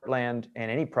Heartland,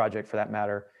 and any project for that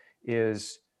matter,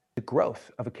 is the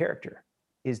growth of a character,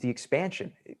 is the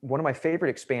expansion. One of my favorite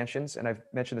expansions, and I've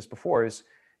mentioned this before, is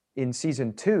in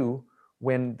season 2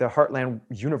 when the Heartland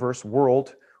universe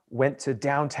world went to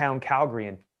downtown Calgary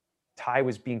and Ty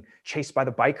was being chased by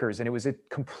the bikers, and it was a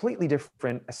completely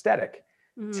different aesthetic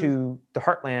to the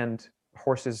Heartland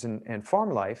horses and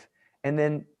farm life. And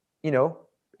then,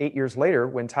 8 years later,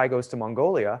 when Ty goes to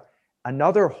Mongolia,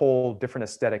 another whole different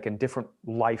aesthetic and different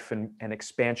life and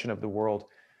expansion of the world.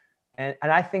 And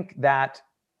I think that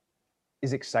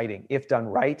is exciting. If done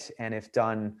right, and if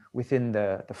done within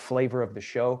the flavor of the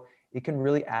show, it can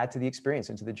really add to the experience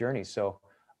and to the journey. So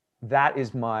that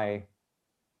is my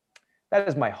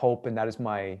hope, and that is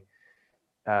my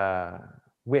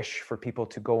wish for people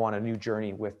to go on a new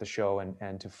journey with the show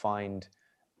and to find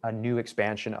a new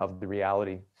expansion of the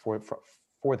reality for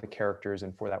the characters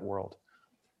and for that world.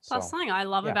 Plus, something I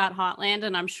love about Heartland,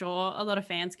 and I'm sure a lot of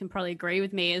fans can probably agree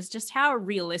with me, is just how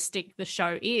realistic the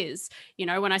show is.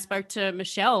 When I spoke to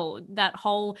Michelle, that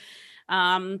whole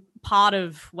part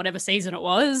of whatever season it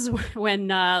was, when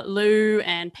Lou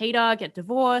and Peter get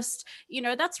divorced,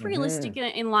 that's realistic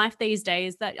in life these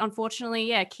days, that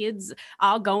unfortunately, kids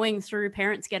are going through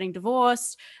parents getting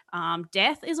divorced.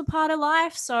 Death is a part of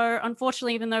life. So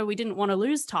unfortunately, even though we didn't want to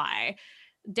lose Ty,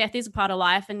 death is a part of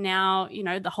life. And now,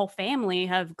 the whole family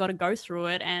have got to go through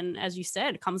it. And as you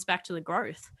said, it comes back to the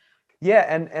growth. Yeah.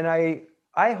 And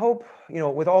I hope,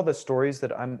 with all the stories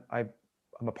that I'm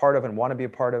a part of and want to be a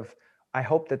part of, I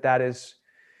hope that is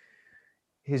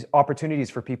his opportunities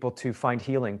for people to find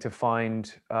healing, to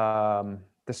find the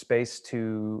space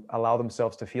to allow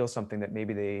themselves to feel something that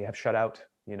maybe they have shut out,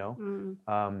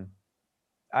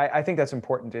 I think that's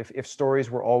important. If stories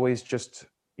were always just,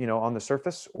 on the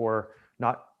surface, or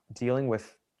not dealing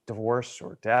with divorce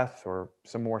or death or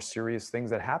some more serious things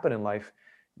that happen in life,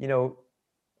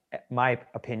 my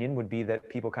opinion would be that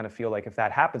people kind of feel like if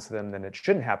that happens to them, then it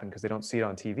shouldn't happen because they don't see it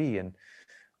on TV.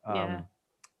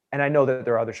 And I know that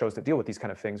there are other shows that deal with these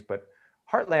kind of things, but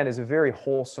Heartland is a very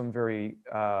wholesome, very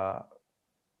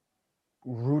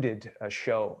rooted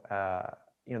show.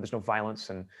 There's no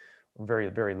violence, and very,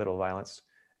 very little violence.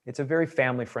 It's a very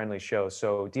family-friendly show.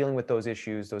 So dealing with those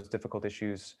issues, those difficult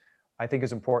issues, I think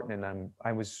is important. And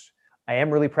I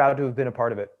am really proud to have been a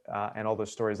part of it, and all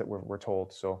those stories that were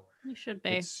told. So You should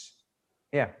be.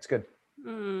 it's good.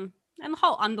 And the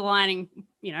whole underlining,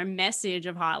 message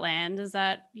of Heartland is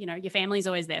that, your family's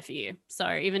always there for you.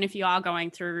 So even if you are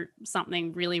going through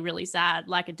something really, really sad,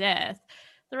 like a death,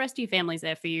 the rest of your family's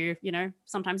there for you.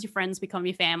 Sometimes your friends become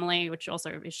your family, which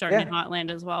also is shown in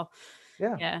Heartland as well.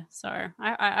 Yeah. So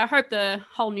I hope the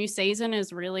whole new season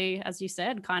is really, as you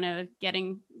said, kind of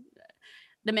getting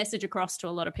the message across to a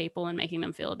lot of people and making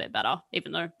them feel a bit better,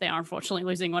 even though they are unfortunately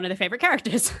losing one of their favorite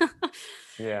characters.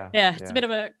 It's a bit of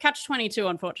a catch-22,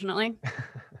 unfortunately.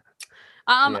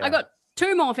 I got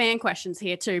 2 more fan questions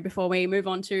here too before we move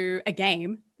on to a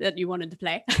game that you wanted to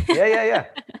play. Yeah.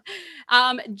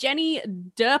 Jenny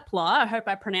Derpler, I hope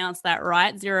I pronounced that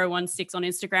right, 016 on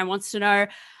Instagram, wants to know,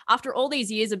 after all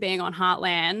these years of being on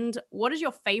Heartland, what is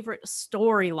your favorite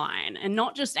storyline? And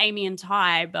not just Amy and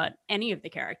Ty, but any of the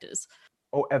characters.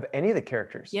 Oh, of any of the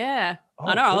characters? Yeah. Oh,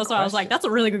 I know. good I was like, that's a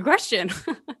really good question.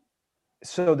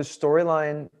 So the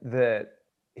storyline that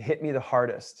hit me the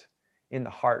hardest in the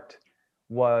heart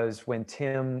was when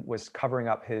Tim was covering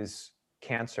up his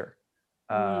cancer,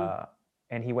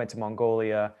 and he went to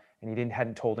Mongolia, and he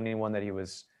hadn't told anyone that he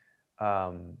was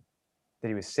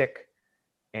sick.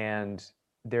 And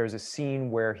there's a scene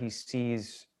where he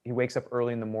wakes up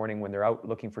early in the morning when they're out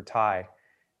looking for Ty,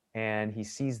 and he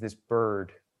sees this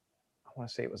bird. I want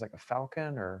to say it was like a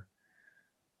falcon, or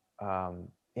I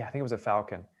think it was a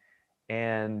falcon.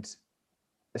 And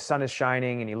the sun is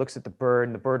shining, and he looks at the bird,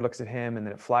 and the bird looks at him, and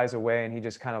then it flies away, and he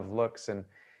just kind of looks, and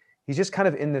he's just kind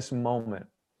of in this moment.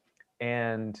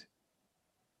 And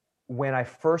when I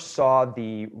first saw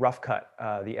the rough cut,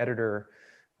 the editor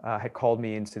had called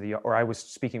me or I was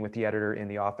speaking with the editor in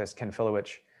the office, Ken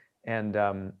Filowich, and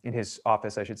in his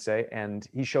office, I should say, and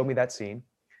he showed me that scene,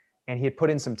 and he had put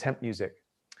in some temp music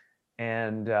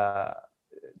and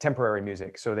temporary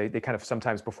music. So they kind of,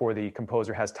 sometimes before the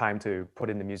composer has time to put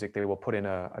in the music, they will put in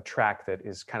a track that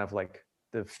is kind of like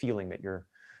the feeling that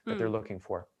they're looking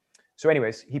for. So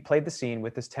anyways, he played the scene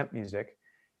with this temp music,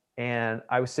 and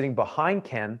I was sitting behind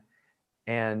Ken,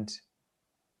 and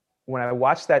when I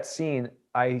watched that scene,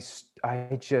 I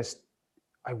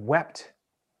wept,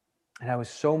 and I was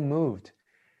so moved.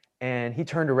 And he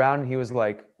turned around and he was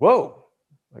like, "Whoa!"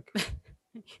 And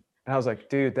I was like,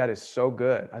 "Dude, that is so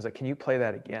good." I was like, "Can you play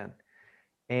that again?"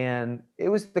 And it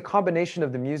was the combination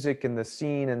of the music and the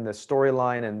scene and the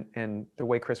storyline and the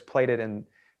way Chris played it, and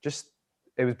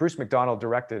it was Bruce McDonald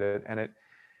directed it, and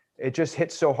it just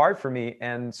hit so hard for me.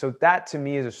 And so that to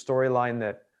me is a storyline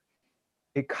that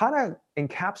it kind of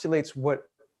encapsulates what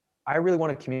I really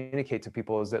want to communicate to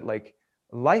people, is that like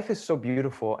life is so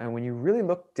beautiful, and when you really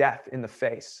look death in the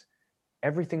face,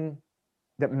 everything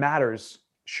that matters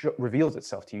reveals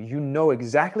itself to you. You know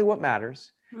exactly what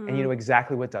matters, and you know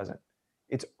exactly what doesn't.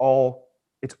 It's all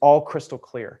crystal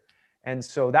clear. And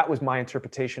so that was my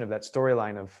interpretation of that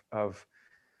storyline of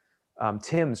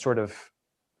Tim sort of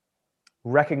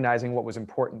recognizing what was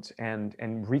important and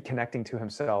reconnecting to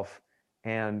himself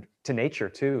and to nature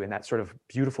too, in that sort of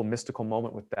beautiful mystical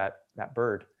moment with that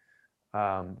bird.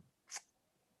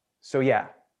 So yeah,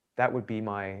 that would be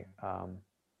my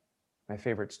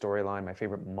favorite storyline, my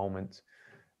favorite moment,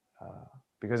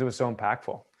 because it was so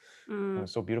impactful. It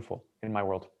was so beautiful in my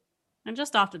world. And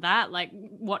just after that, like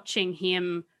watching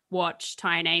him watch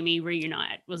Ty and Amy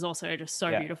reunite was also just so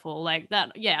beautiful. Like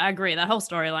that, I agree. That whole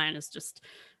storyline is just,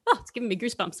 it's giving me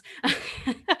goosebumps.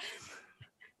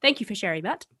 Thank you for sharing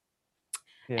that.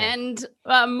 Yeah. And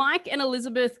Mike and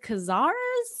Elizabeth Cazares,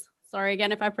 sorry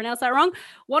again if I pronounced that wrong,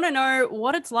 want to know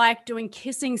what it's like doing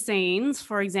kissing scenes,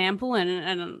 for example,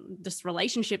 and just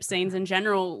relationship scenes in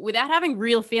general, without having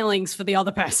real feelings for the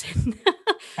other person.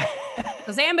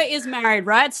 Because Amber is married,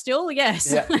 right? Still,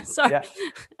 yes. Yeah.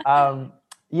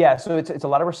 So so it's a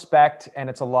lot of respect, and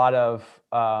it's a lot of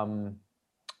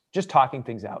just talking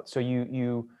things out. So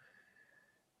you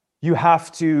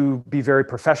have to be very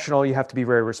professional. You have to be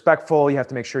very respectful. You have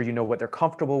to make sure you know what they're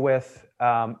comfortable with.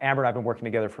 Amber and I've been working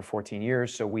together for 14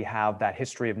 years, so we have that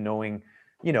history of knowing,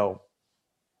 how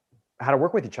to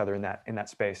work with each other in that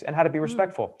space and how to be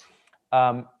respectful.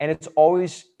 And it's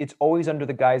always under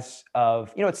the guise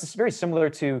of, it's very similar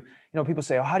to, people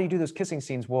say, "Oh, how do you do those kissing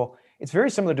scenes?" Well, it's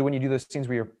very similar to when you do those scenes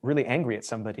where you're really angry at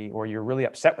somebody or you're really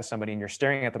upset with somebody and you're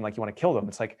staring at them like you want to kill them.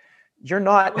 It's like, you're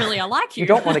not really, I like you. You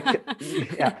don't want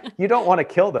to, you don't want to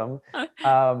kill them.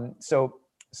 So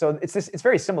it's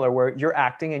very similar, where you're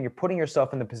acting and you're putting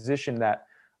yourself in the position that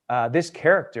this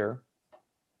character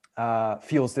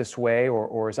feels this way,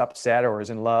 or is upset, or is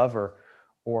in love,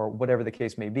 or whatever the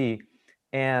case may be.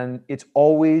 And it's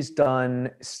always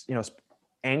done,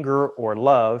 anger or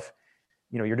love.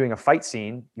 You're doing a fight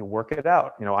scene, you work it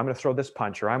out. I'm going to throw this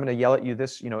punch, or I'm going to yell at you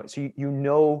this,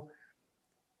 so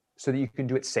so that you can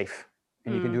do it safe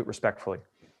and you can do it respectfully.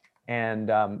 And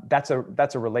that's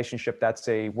a relationship, that's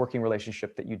a working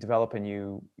relationship that you develop and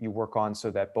you work on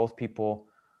so that both people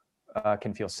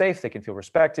can feel safe, they can feel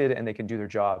respected, and they can do their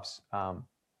jobs.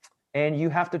 And you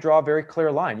have to draw a very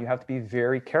clear line. You have to be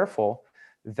very careful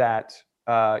that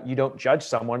you don't judge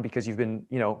someone because you've been,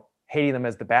 hating them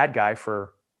as the bad guy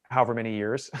for however many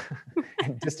years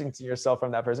and distancing yourself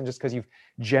from that person just because you've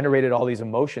generated all these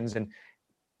emotions and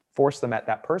forced them at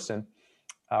that person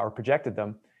or projected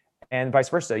them. And vice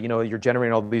versa, you're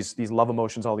generating all these love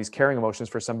emotions, all these caring emotions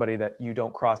for somebody that you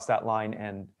don't cross that line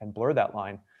and blur that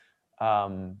line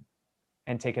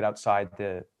and take it outside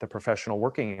the professional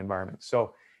working environment.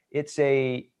 So it's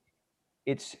a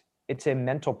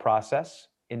mental process.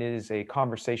 It is a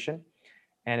conversation,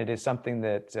 and it is something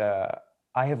that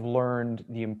I have learned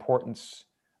the importance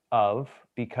of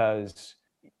because,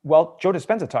 well, Joe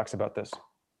Dispenza talks about this.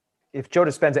 If Joe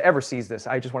Dispenza ever sees this,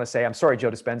 I just want to say, I'm sorry, Joe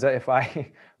Dispenza, if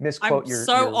I misquote your... I'm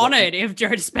so honored if Joe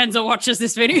Dispenza watches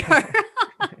this video.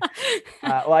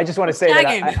 Well, I just want to say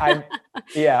that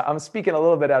I'm speaking a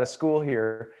little bit out of school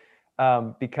here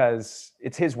because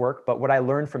it's his work. But what I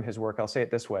learned from his work, I'll say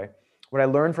it this way. What I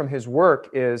learned from his work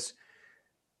is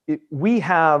we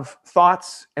have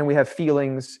thoughts and we have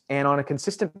feelings, and on a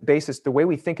consistent basis, the way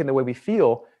we think and the way we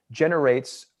feel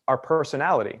generates our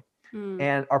personality.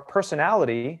 And our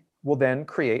personality will then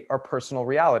create our personal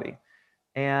reality.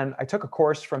 And I took a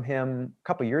course from him a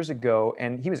couple of years ago,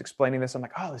 and he was explaining this. I'm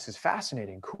like, oh, this is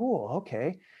fascinating. Cool.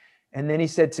 Okay. And then he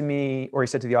said to me, or he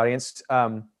said to the audience,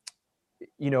 a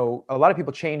lot of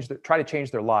people try to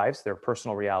change their lives, their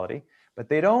personal reality, but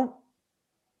they don't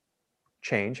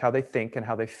change how they think and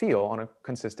how they feel on a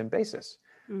consistent basis.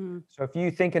 So if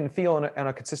you think and feel on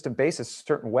a consistent basis a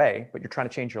certain way, but you're trying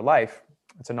to change your life,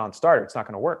 it's a non-starter. It's not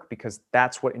going to work because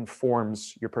that's what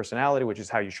informs your personality, which is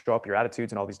how you show up, your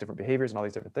attitudes and all these different behaviors and all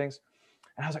these different things.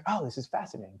 And I was like, oh, this is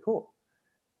fascinating. Cool.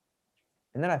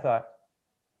 And then I thought,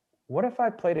 what if I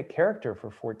played a character for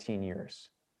 14 years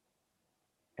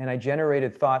and I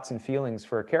generated thoughts and feelings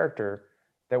for a character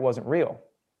that wasn't real?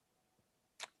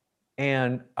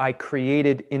 And I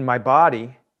created in my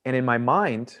body and in my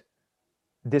mind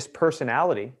this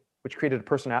personality, which created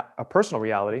a personal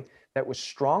reality that was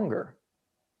stronger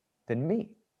than me.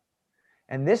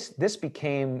 And this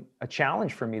became a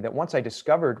challenge for me that once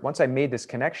I made this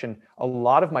connection, a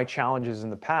lot of my challenges in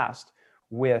the past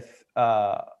with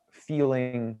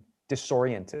feeling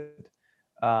disoriented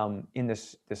in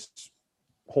this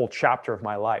whole chapter of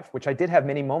my life, which I did have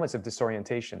many moments of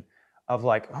disorientation of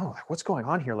like, oh, what's going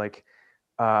on here? Like,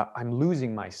 I'm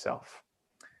losing myself.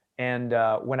 And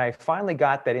when I finally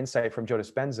got that insight from Joe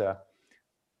Dispenza,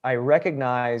 I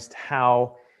recognized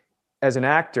how, as an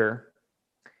actor,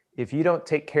 if you don't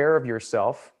take care of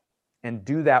yourself and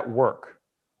do that work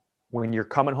when you're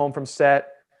coming home from set,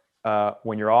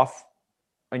 when you're off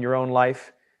in your own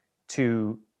life,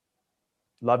 to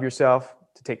love yourself,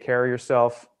 to take care of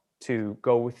yourself, to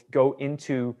go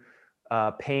into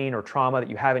pain or trauma that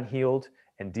you haven't healed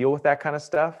and deal with that kind of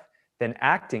stuff, then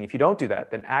acting, if you don't do that,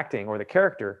 then acting or the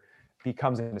character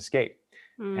becomes an escape.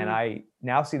 And I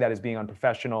now see that as being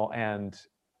unprofessional and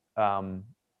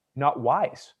not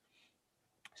wise.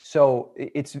 So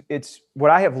it's what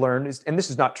I have learned is, and this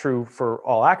is not true for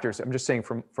all actors, I'm just saying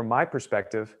from my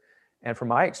perspective and from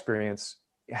my experience,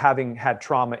 having had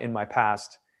trauma in my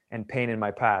past and pain in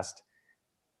my past,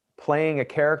 playing a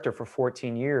character for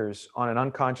 14 years on an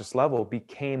unconscious level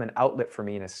became an outlet for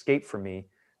me, an escape for me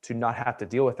to not have to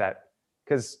deal with that.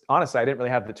 Because honestly, I didn't really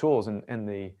have the tools and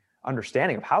the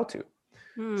understanding of how to.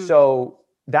 So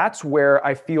that's where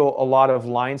I feel a lot of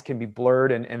lines can be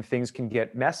blurred and things can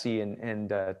get messy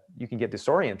and you can get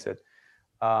disoriented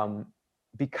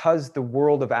because the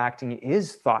world of acting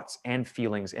is thoughts and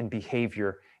feelings and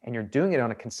behavior, and you're doing it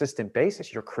on a consistent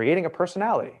basis. You're creating a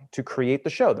personality to create the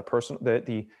show,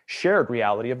 the shared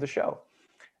reality of the show.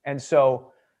 And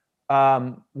so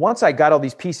once I got all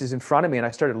these pieces in front of me and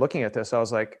I started looking at this, I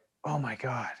was like, oh my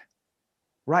God,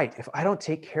 right. If I don't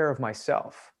take care of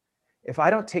myself, if I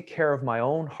don't take care of my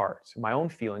own heart, my own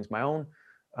feelings, my own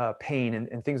pain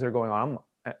and things that are going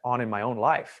on in my own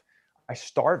life, I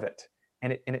starve it,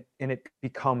 and it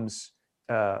becomes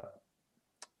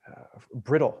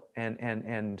brittle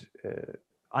and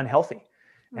unhealthy.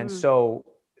 And so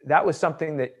that was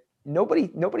something that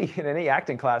nobody in any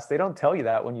acting class, they don't tell you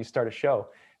that when you start a show,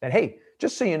 that, hey,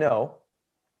 just so you know,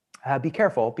 be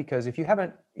careful, because if you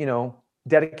haven't,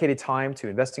 dedicated time to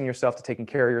investing in yourself, to taking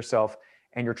care of yourself,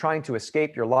 and you're trying to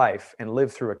escape your life and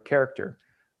live through a character,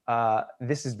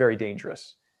 this is very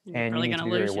dangerous. And really you need to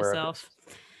going be to very lose aware of yourself.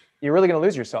 this. You're really going to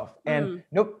lose yourself. And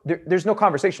there's no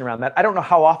conversation around that. I don't know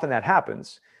how often that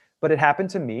happens, but it happened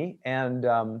to me. And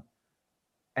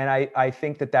I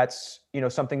think that's,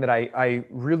 something that I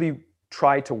really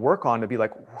try to work on, to be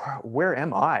like, where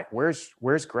am I?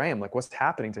 Where's Graham? Like, what's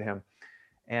happening to him?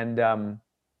 And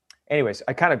anyways,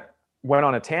 I kind of went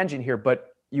on a tangent here,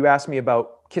 but you asked me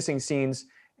about kissing scenes,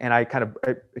 and I kind of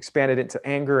expanded it into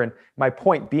anger. And my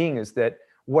point being is that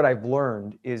what I've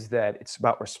learned is that it's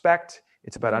about respect.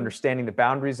 It's about understanding the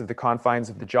boundaries of the confines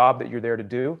of the job that you're there to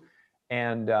do,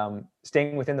 and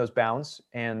staying within those bounds,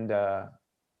 and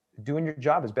doing your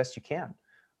job as best you can.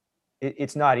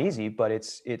 It's not easy, but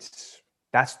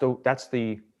that's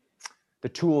the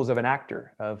tools of an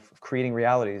actor, of creating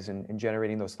realities and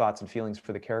generating those thoughts and feelings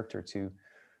for the character to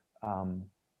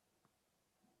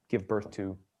give birth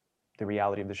to the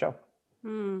reality of the show.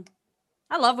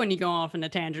 I love when you go off on a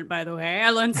tangent, by the way. I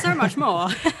learned so much more.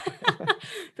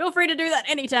 Feel free to do that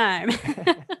anytime.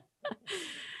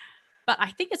 But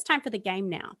I think it's time for the game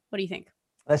now. What do you think?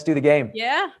 Let's do the game.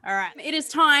 Yeah? All right. It is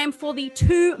time for the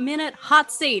 2-minute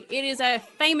hot seat. It is a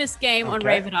famous game on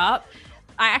Rave It Up.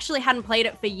 I actually hadn't played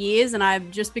it for years,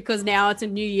 and just because now it's a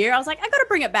new year, I was like, I got to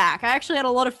bring it back. I actually had a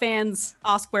lot of fans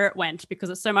ask where it went, because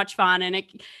it's so much fun, and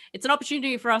it's an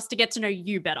opportunity for us to get to know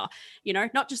you better.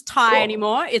 Not just Ty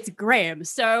anymore, it's Graham.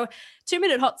 So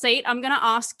 2-minute hot seat, I'm going to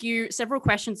ask you several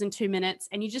questions in 2 minutes,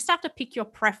 and you just have to pick your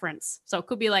preference. So it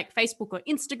could be like Facebook or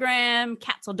Instagram,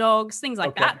 cats or dogs, things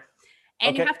like that.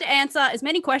 And you have to answer as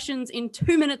many questions in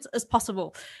 2 minutes as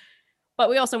possible. But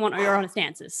we also want your honest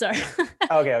answers. So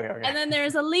okay. And then there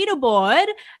is a leaderboard.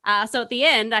 So at the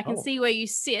end, I can see where you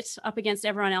sit up against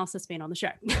everyone else that's been on the show.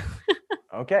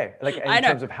 Okay. Like in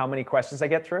terms of how many questions I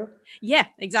get through? Yeah,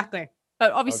 exactly.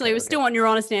 But obviously we still want your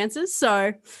honest answers.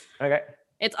 So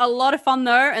it's a lot of fun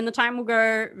though, and the time will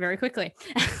go very quickly.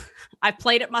 I've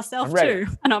played it myself too.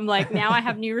 And I'm like, now I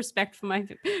have new respect for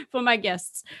my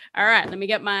guests. All right, let me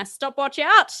get my stopwatch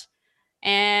out.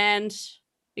 And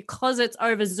because it's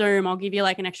over Zoom, I'll give you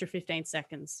like an extra 15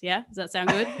 seconds. Yeah? Does that sound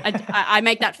good? I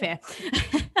make that fair.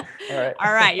 All right.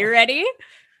 All right. You ready?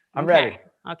 I'm ready.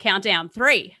 I'll count down.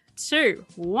 3, 2,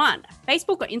 1.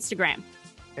 Facebook or Instagram?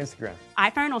 Instagram.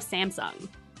 iPhone or Samsung?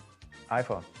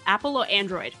 iPhone. Apple or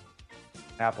Android?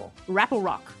 Apple. Rap or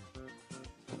rock?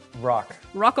 Rock.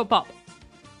 Rock or pop?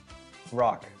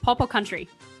 Rock. Pop or country?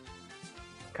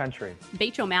 Country.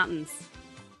 Beach or mountains?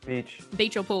 Beach.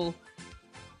 Beach or pool?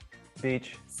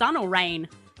 Beach. Sun or rain?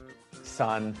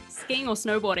 Sun. Skiing or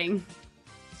snowboarding?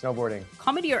 Snowboarding.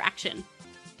 Comedy or action?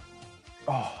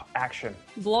 Oh, action.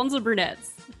 Blondes or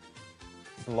brunettes?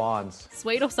 Blondes.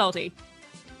 Sweet or salty?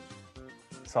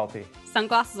 Salty.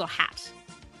 Sunglasses or hat?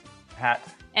 Hat.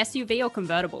 SUV or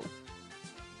convertible?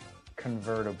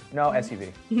 Convertible. No,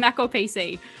 SUV. Mac or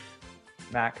PC?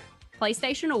 Mac.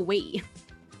 PlayStation or Wii?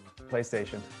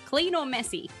 PlayStation. Clean or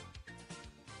messy?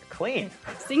 Clean.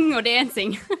 Singing or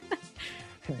dancing?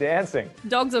 Dancing.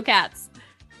 Dogs or cats?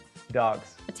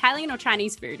 Dogs. Italian or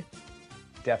Chinese food?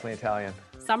 Definitely Italian.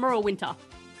 Summer or winter?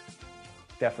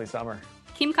 Definitely summer.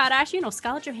 Kim Kardashian or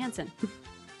Scarlett Johansson?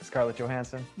 Scarlett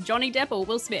Johansson. Johnny Depp or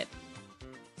Will Smith?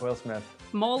 Will Smith.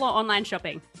 Mall or online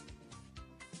shopping?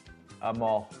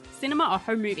 Mall. Cinema or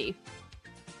home movie?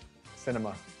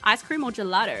 Cinema. Ice cream or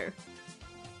gelato?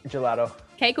 Gelato.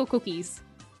 Cake or cookies?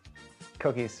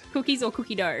 Cookies. Cookies or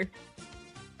cookie dough?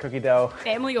 Cookie dough.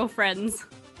 Family or friends?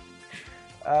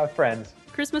 Friends.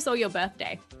 Christmas or your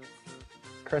birthday?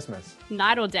 Christmas.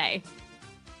 Night or day?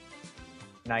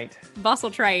 Night. Bus or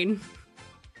train?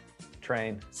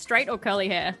 Train. Straight or curly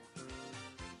hair?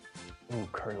 Ooh,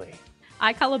 curly.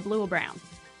 Eye color blue or brown?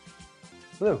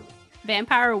 Blue.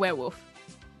 Vampire or werewolf?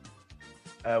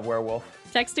 Werewolf.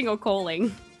 Texting or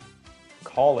calling?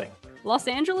 Calling. Los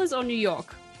Angeles or New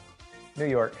York? New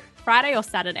York. Friday or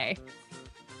Saturday?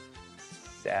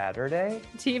 Saturday.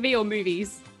 TV or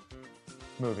movies?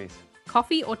 Movies.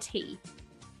 Coffee or tea?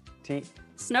 Tea.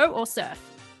 Snow or surf?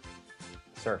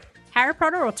 Surf. Harry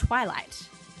Potter or Twilight?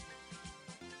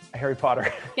 Harry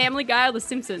Potter. Family Guy or The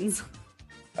Simpsons?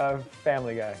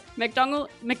 Family Guy.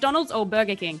 McDonald's or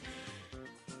Burger King?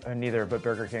 Neither, but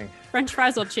Burger King. French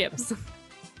fries or chips?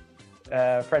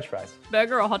 French fries.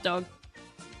 Burger or hot dog?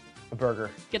 A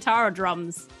burger. Guitar or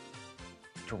drums?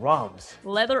 Drums.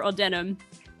 Leather or denim?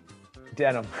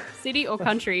 Denim. City or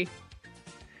country?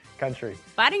 Country.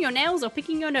 Biting your nails or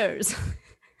picking your nose?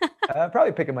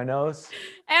 Probably picking my nose.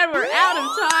 And we're out of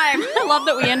time. I love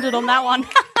that we ended on that one.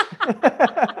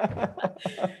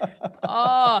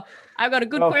 Oh, I've got a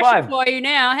good Oh, question fun. for you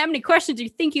now. How many questions do you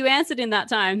think you answered in that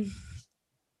time?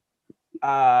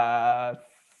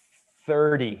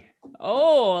 30.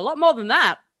 Oh, a lot more than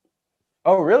that.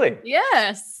 Oh, really?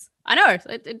 Yes. I know.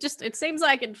 It seems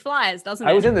like it flies, doesn't it?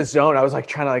 I was in the zone. I was like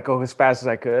trying to like go as fast as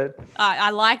I could.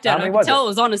 I liked it. How I many could was tell it? it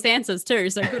was honest answers too,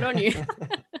 so good on you.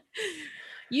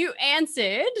 You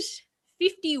answered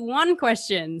 51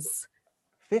 questions.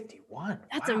 51.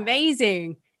 That's Wow.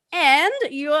 amazing. And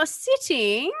you're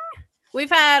sitting, we've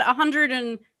had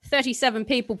 137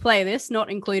 people play this, not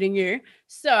including you.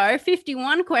 So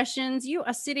 51 questions, you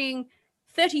are sitting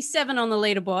 37 on the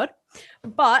leaderboard.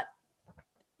 But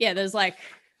yeah, there's like,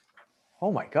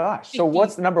 Oh my gosh. So 50.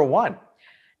 what's the number one?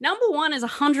 number one is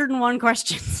 101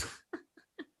 questions.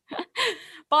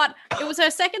 But it was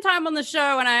her second time on the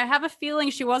show, and I have a feeling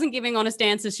she wasn't giving honest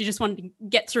answers. She just wanted to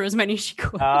get through as many as she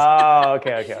could. Oh,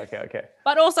 okay.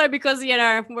 But also because, you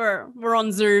know, we're on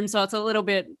Zoom, so it's a little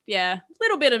bit of a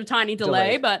tiny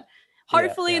delay. Delayed. But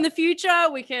hopefully in the future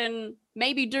we can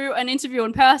maybe do an interview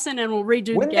in person and we'll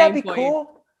redo Wouldn't the game that be for you.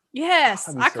 cool? Yes,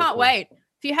 That'd be I so can't cool. wait.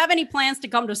 If you have any plans to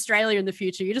come to Australia in the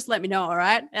future, you just let me know, all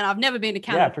right? And I've never been to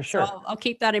Canada, for sure. so I'll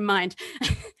keep that in mind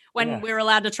when Yeah. we're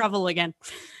allowed to travel again.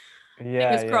 Yeah.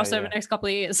 Fingers crossed over the next couple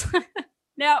of years.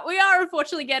 Now, we are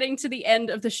unfortunately getting to the end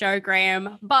of the show,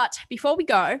 Graham. But before we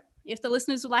go, if the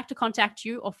listeners would like to contact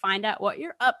you or find out what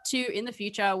you're up to in the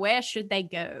future, where should they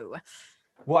go?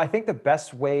 Well, I think the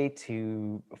best way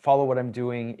to follow what I'm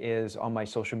doing is on my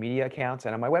social media accounts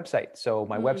and on my website. So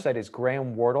my website is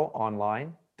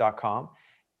grahamwardleonline.com.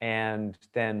 And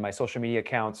then my social media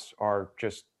accounts are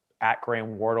just at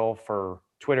Graham Wardle for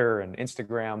Twitter and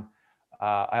Instagram.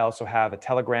 I also have a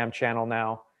Telegram channel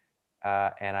now.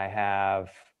 And I have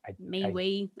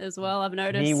MeWe as well, I've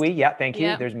noticed. MeWe, yeah, thank you.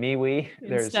 Yep. There's MeWe.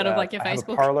 There's Instead of like your I have a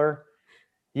Facebook. Parler.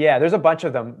 Yeah, there's a bunch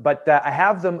of them, but I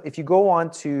have them. If you go on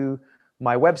to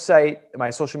my website, my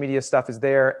social media stuff is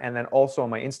there, and then also on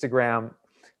my Instagram,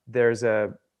 there's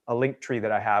a link tree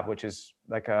that I have, which is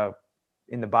like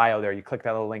in the bio there. You click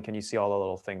that little link and you see all the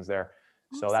little things there.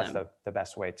 So that's Awesome. the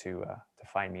best way to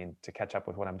find me and to catch up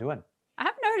with what I'm doing. I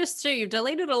have noticed too, you've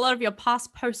deleted a lot of your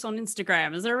past posts on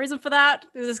Instagram. Is there a reason for that?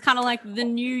 Is this kind of like the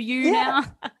new you now?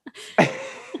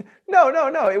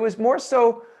 No. It was more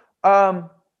so,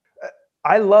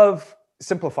 I love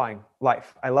simplifying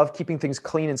life. I love keeping things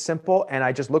clean and simple. And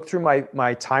I just looked through my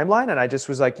timeline and I just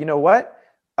was like, you know what?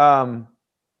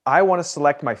 I want to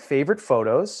select my favorite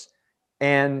photos.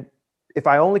 And if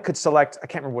I only could select, I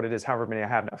can't remember what it is, however many I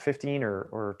have now, 15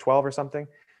 or 12 or something.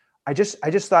 I just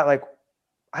thought like,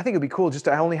 I think it'd be cool just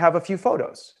to only have a few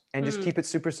photos and just keep it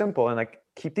super simple and like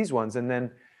keep these ones and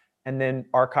then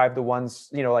archive the ones,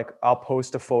 you know, like I'll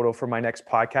post a photo for my next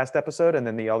podcast episode and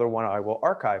then the other one I will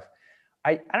archive.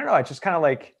 I don't know. I just kind of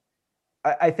like,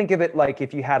 I think of it like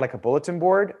if you had like a bulletin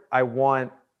board, I don't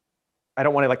want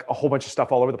it like a whole bunch of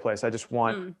stuff all over the place. I just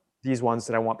want these ones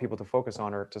that I want people to focus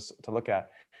on or to look at.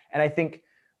 And I think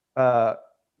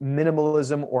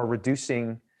minimalism or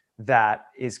reducing that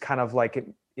is kind of like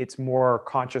it's more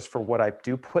conscious for what I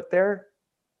do put there.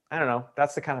 I don't know.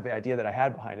 That's the kind of the idea that I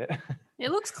had behind it.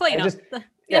 It looks cleaner.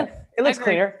 It looks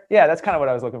cleaner. Yeah, that's kind of what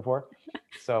I was looking for.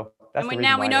 So that's and the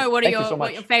now we reason know behind it. what Thank you so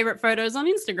what your much. favorite photos on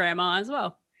Instagram are as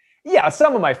well. Yeah,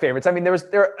 some of my favorites. I mean,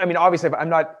 obviously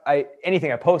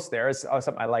anything I post there is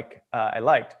something I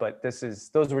liked, but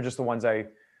those were just the ones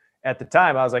at the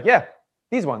time I was like, yeah,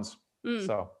 these ones.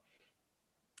 So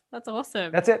that's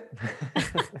awesome. That's it.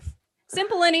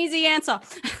 Simple and easy answer.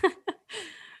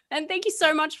 And thank you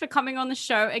so much for coming on the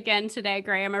show again today,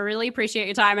 Graham. I really appreciate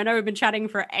your time. I know we've been chatting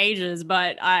for ages,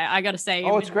 but I got to say,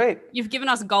 it's great. You've given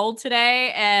us gold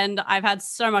today, and I've had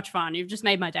so much fun. You've just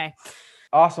made my day.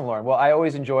 Awesome, Lauren. Well, I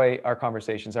always enjoy our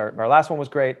conversations. Our last one was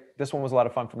great. This one was a lot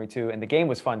of fun for me too, and the game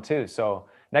was fun too. So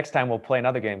next time we'll play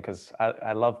another game because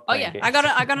I love playing games. I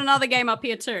got another game up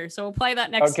here too, so we'll play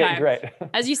that next time. Okay, great.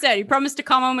 As you said, you promised to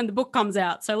come on when the book comes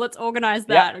out, so let's organize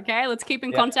that. Okay, let's keep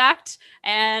in contact.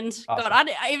 And awesome. God,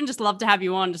 I even just love to have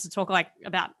you on just to talk like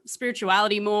about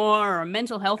spirituality more or a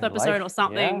mental health episode or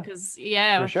something. Because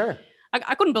for sure.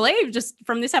 I couldn't believe just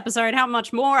from this episode how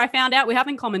much more I found out we have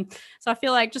in common. So I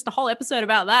feel like just a whole episode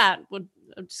about that would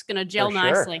just going to gel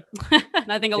nicely. And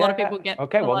I think a lot of people get a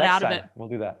lot out of it. We'll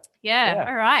do that. Yeah.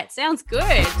 All right. Sounds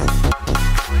good.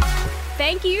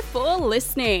 Thank you for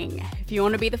listening. If you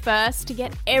want to be the first to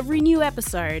get every new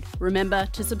episode, remember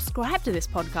to subscribe to this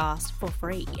podcast for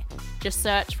free. Just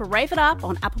search for Rave It Up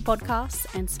on Apple Podcasts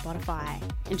and Spotify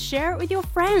and share it with your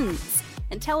friends.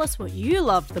 and tell us what you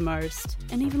loved the most,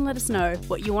 and even let us know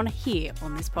what you want to hear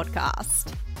on this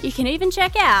podcast. You can even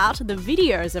check out the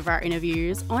videos of our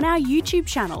interviews on our YouTube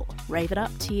channel, Rave It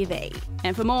Up TV.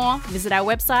 And for more, visit our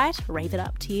website,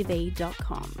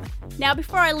 raveituptv.com. Now,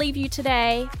 before I leave you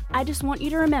today, I just want you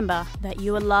to remember that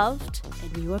you are loved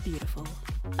and you are beautiful.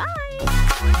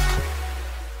 Bye!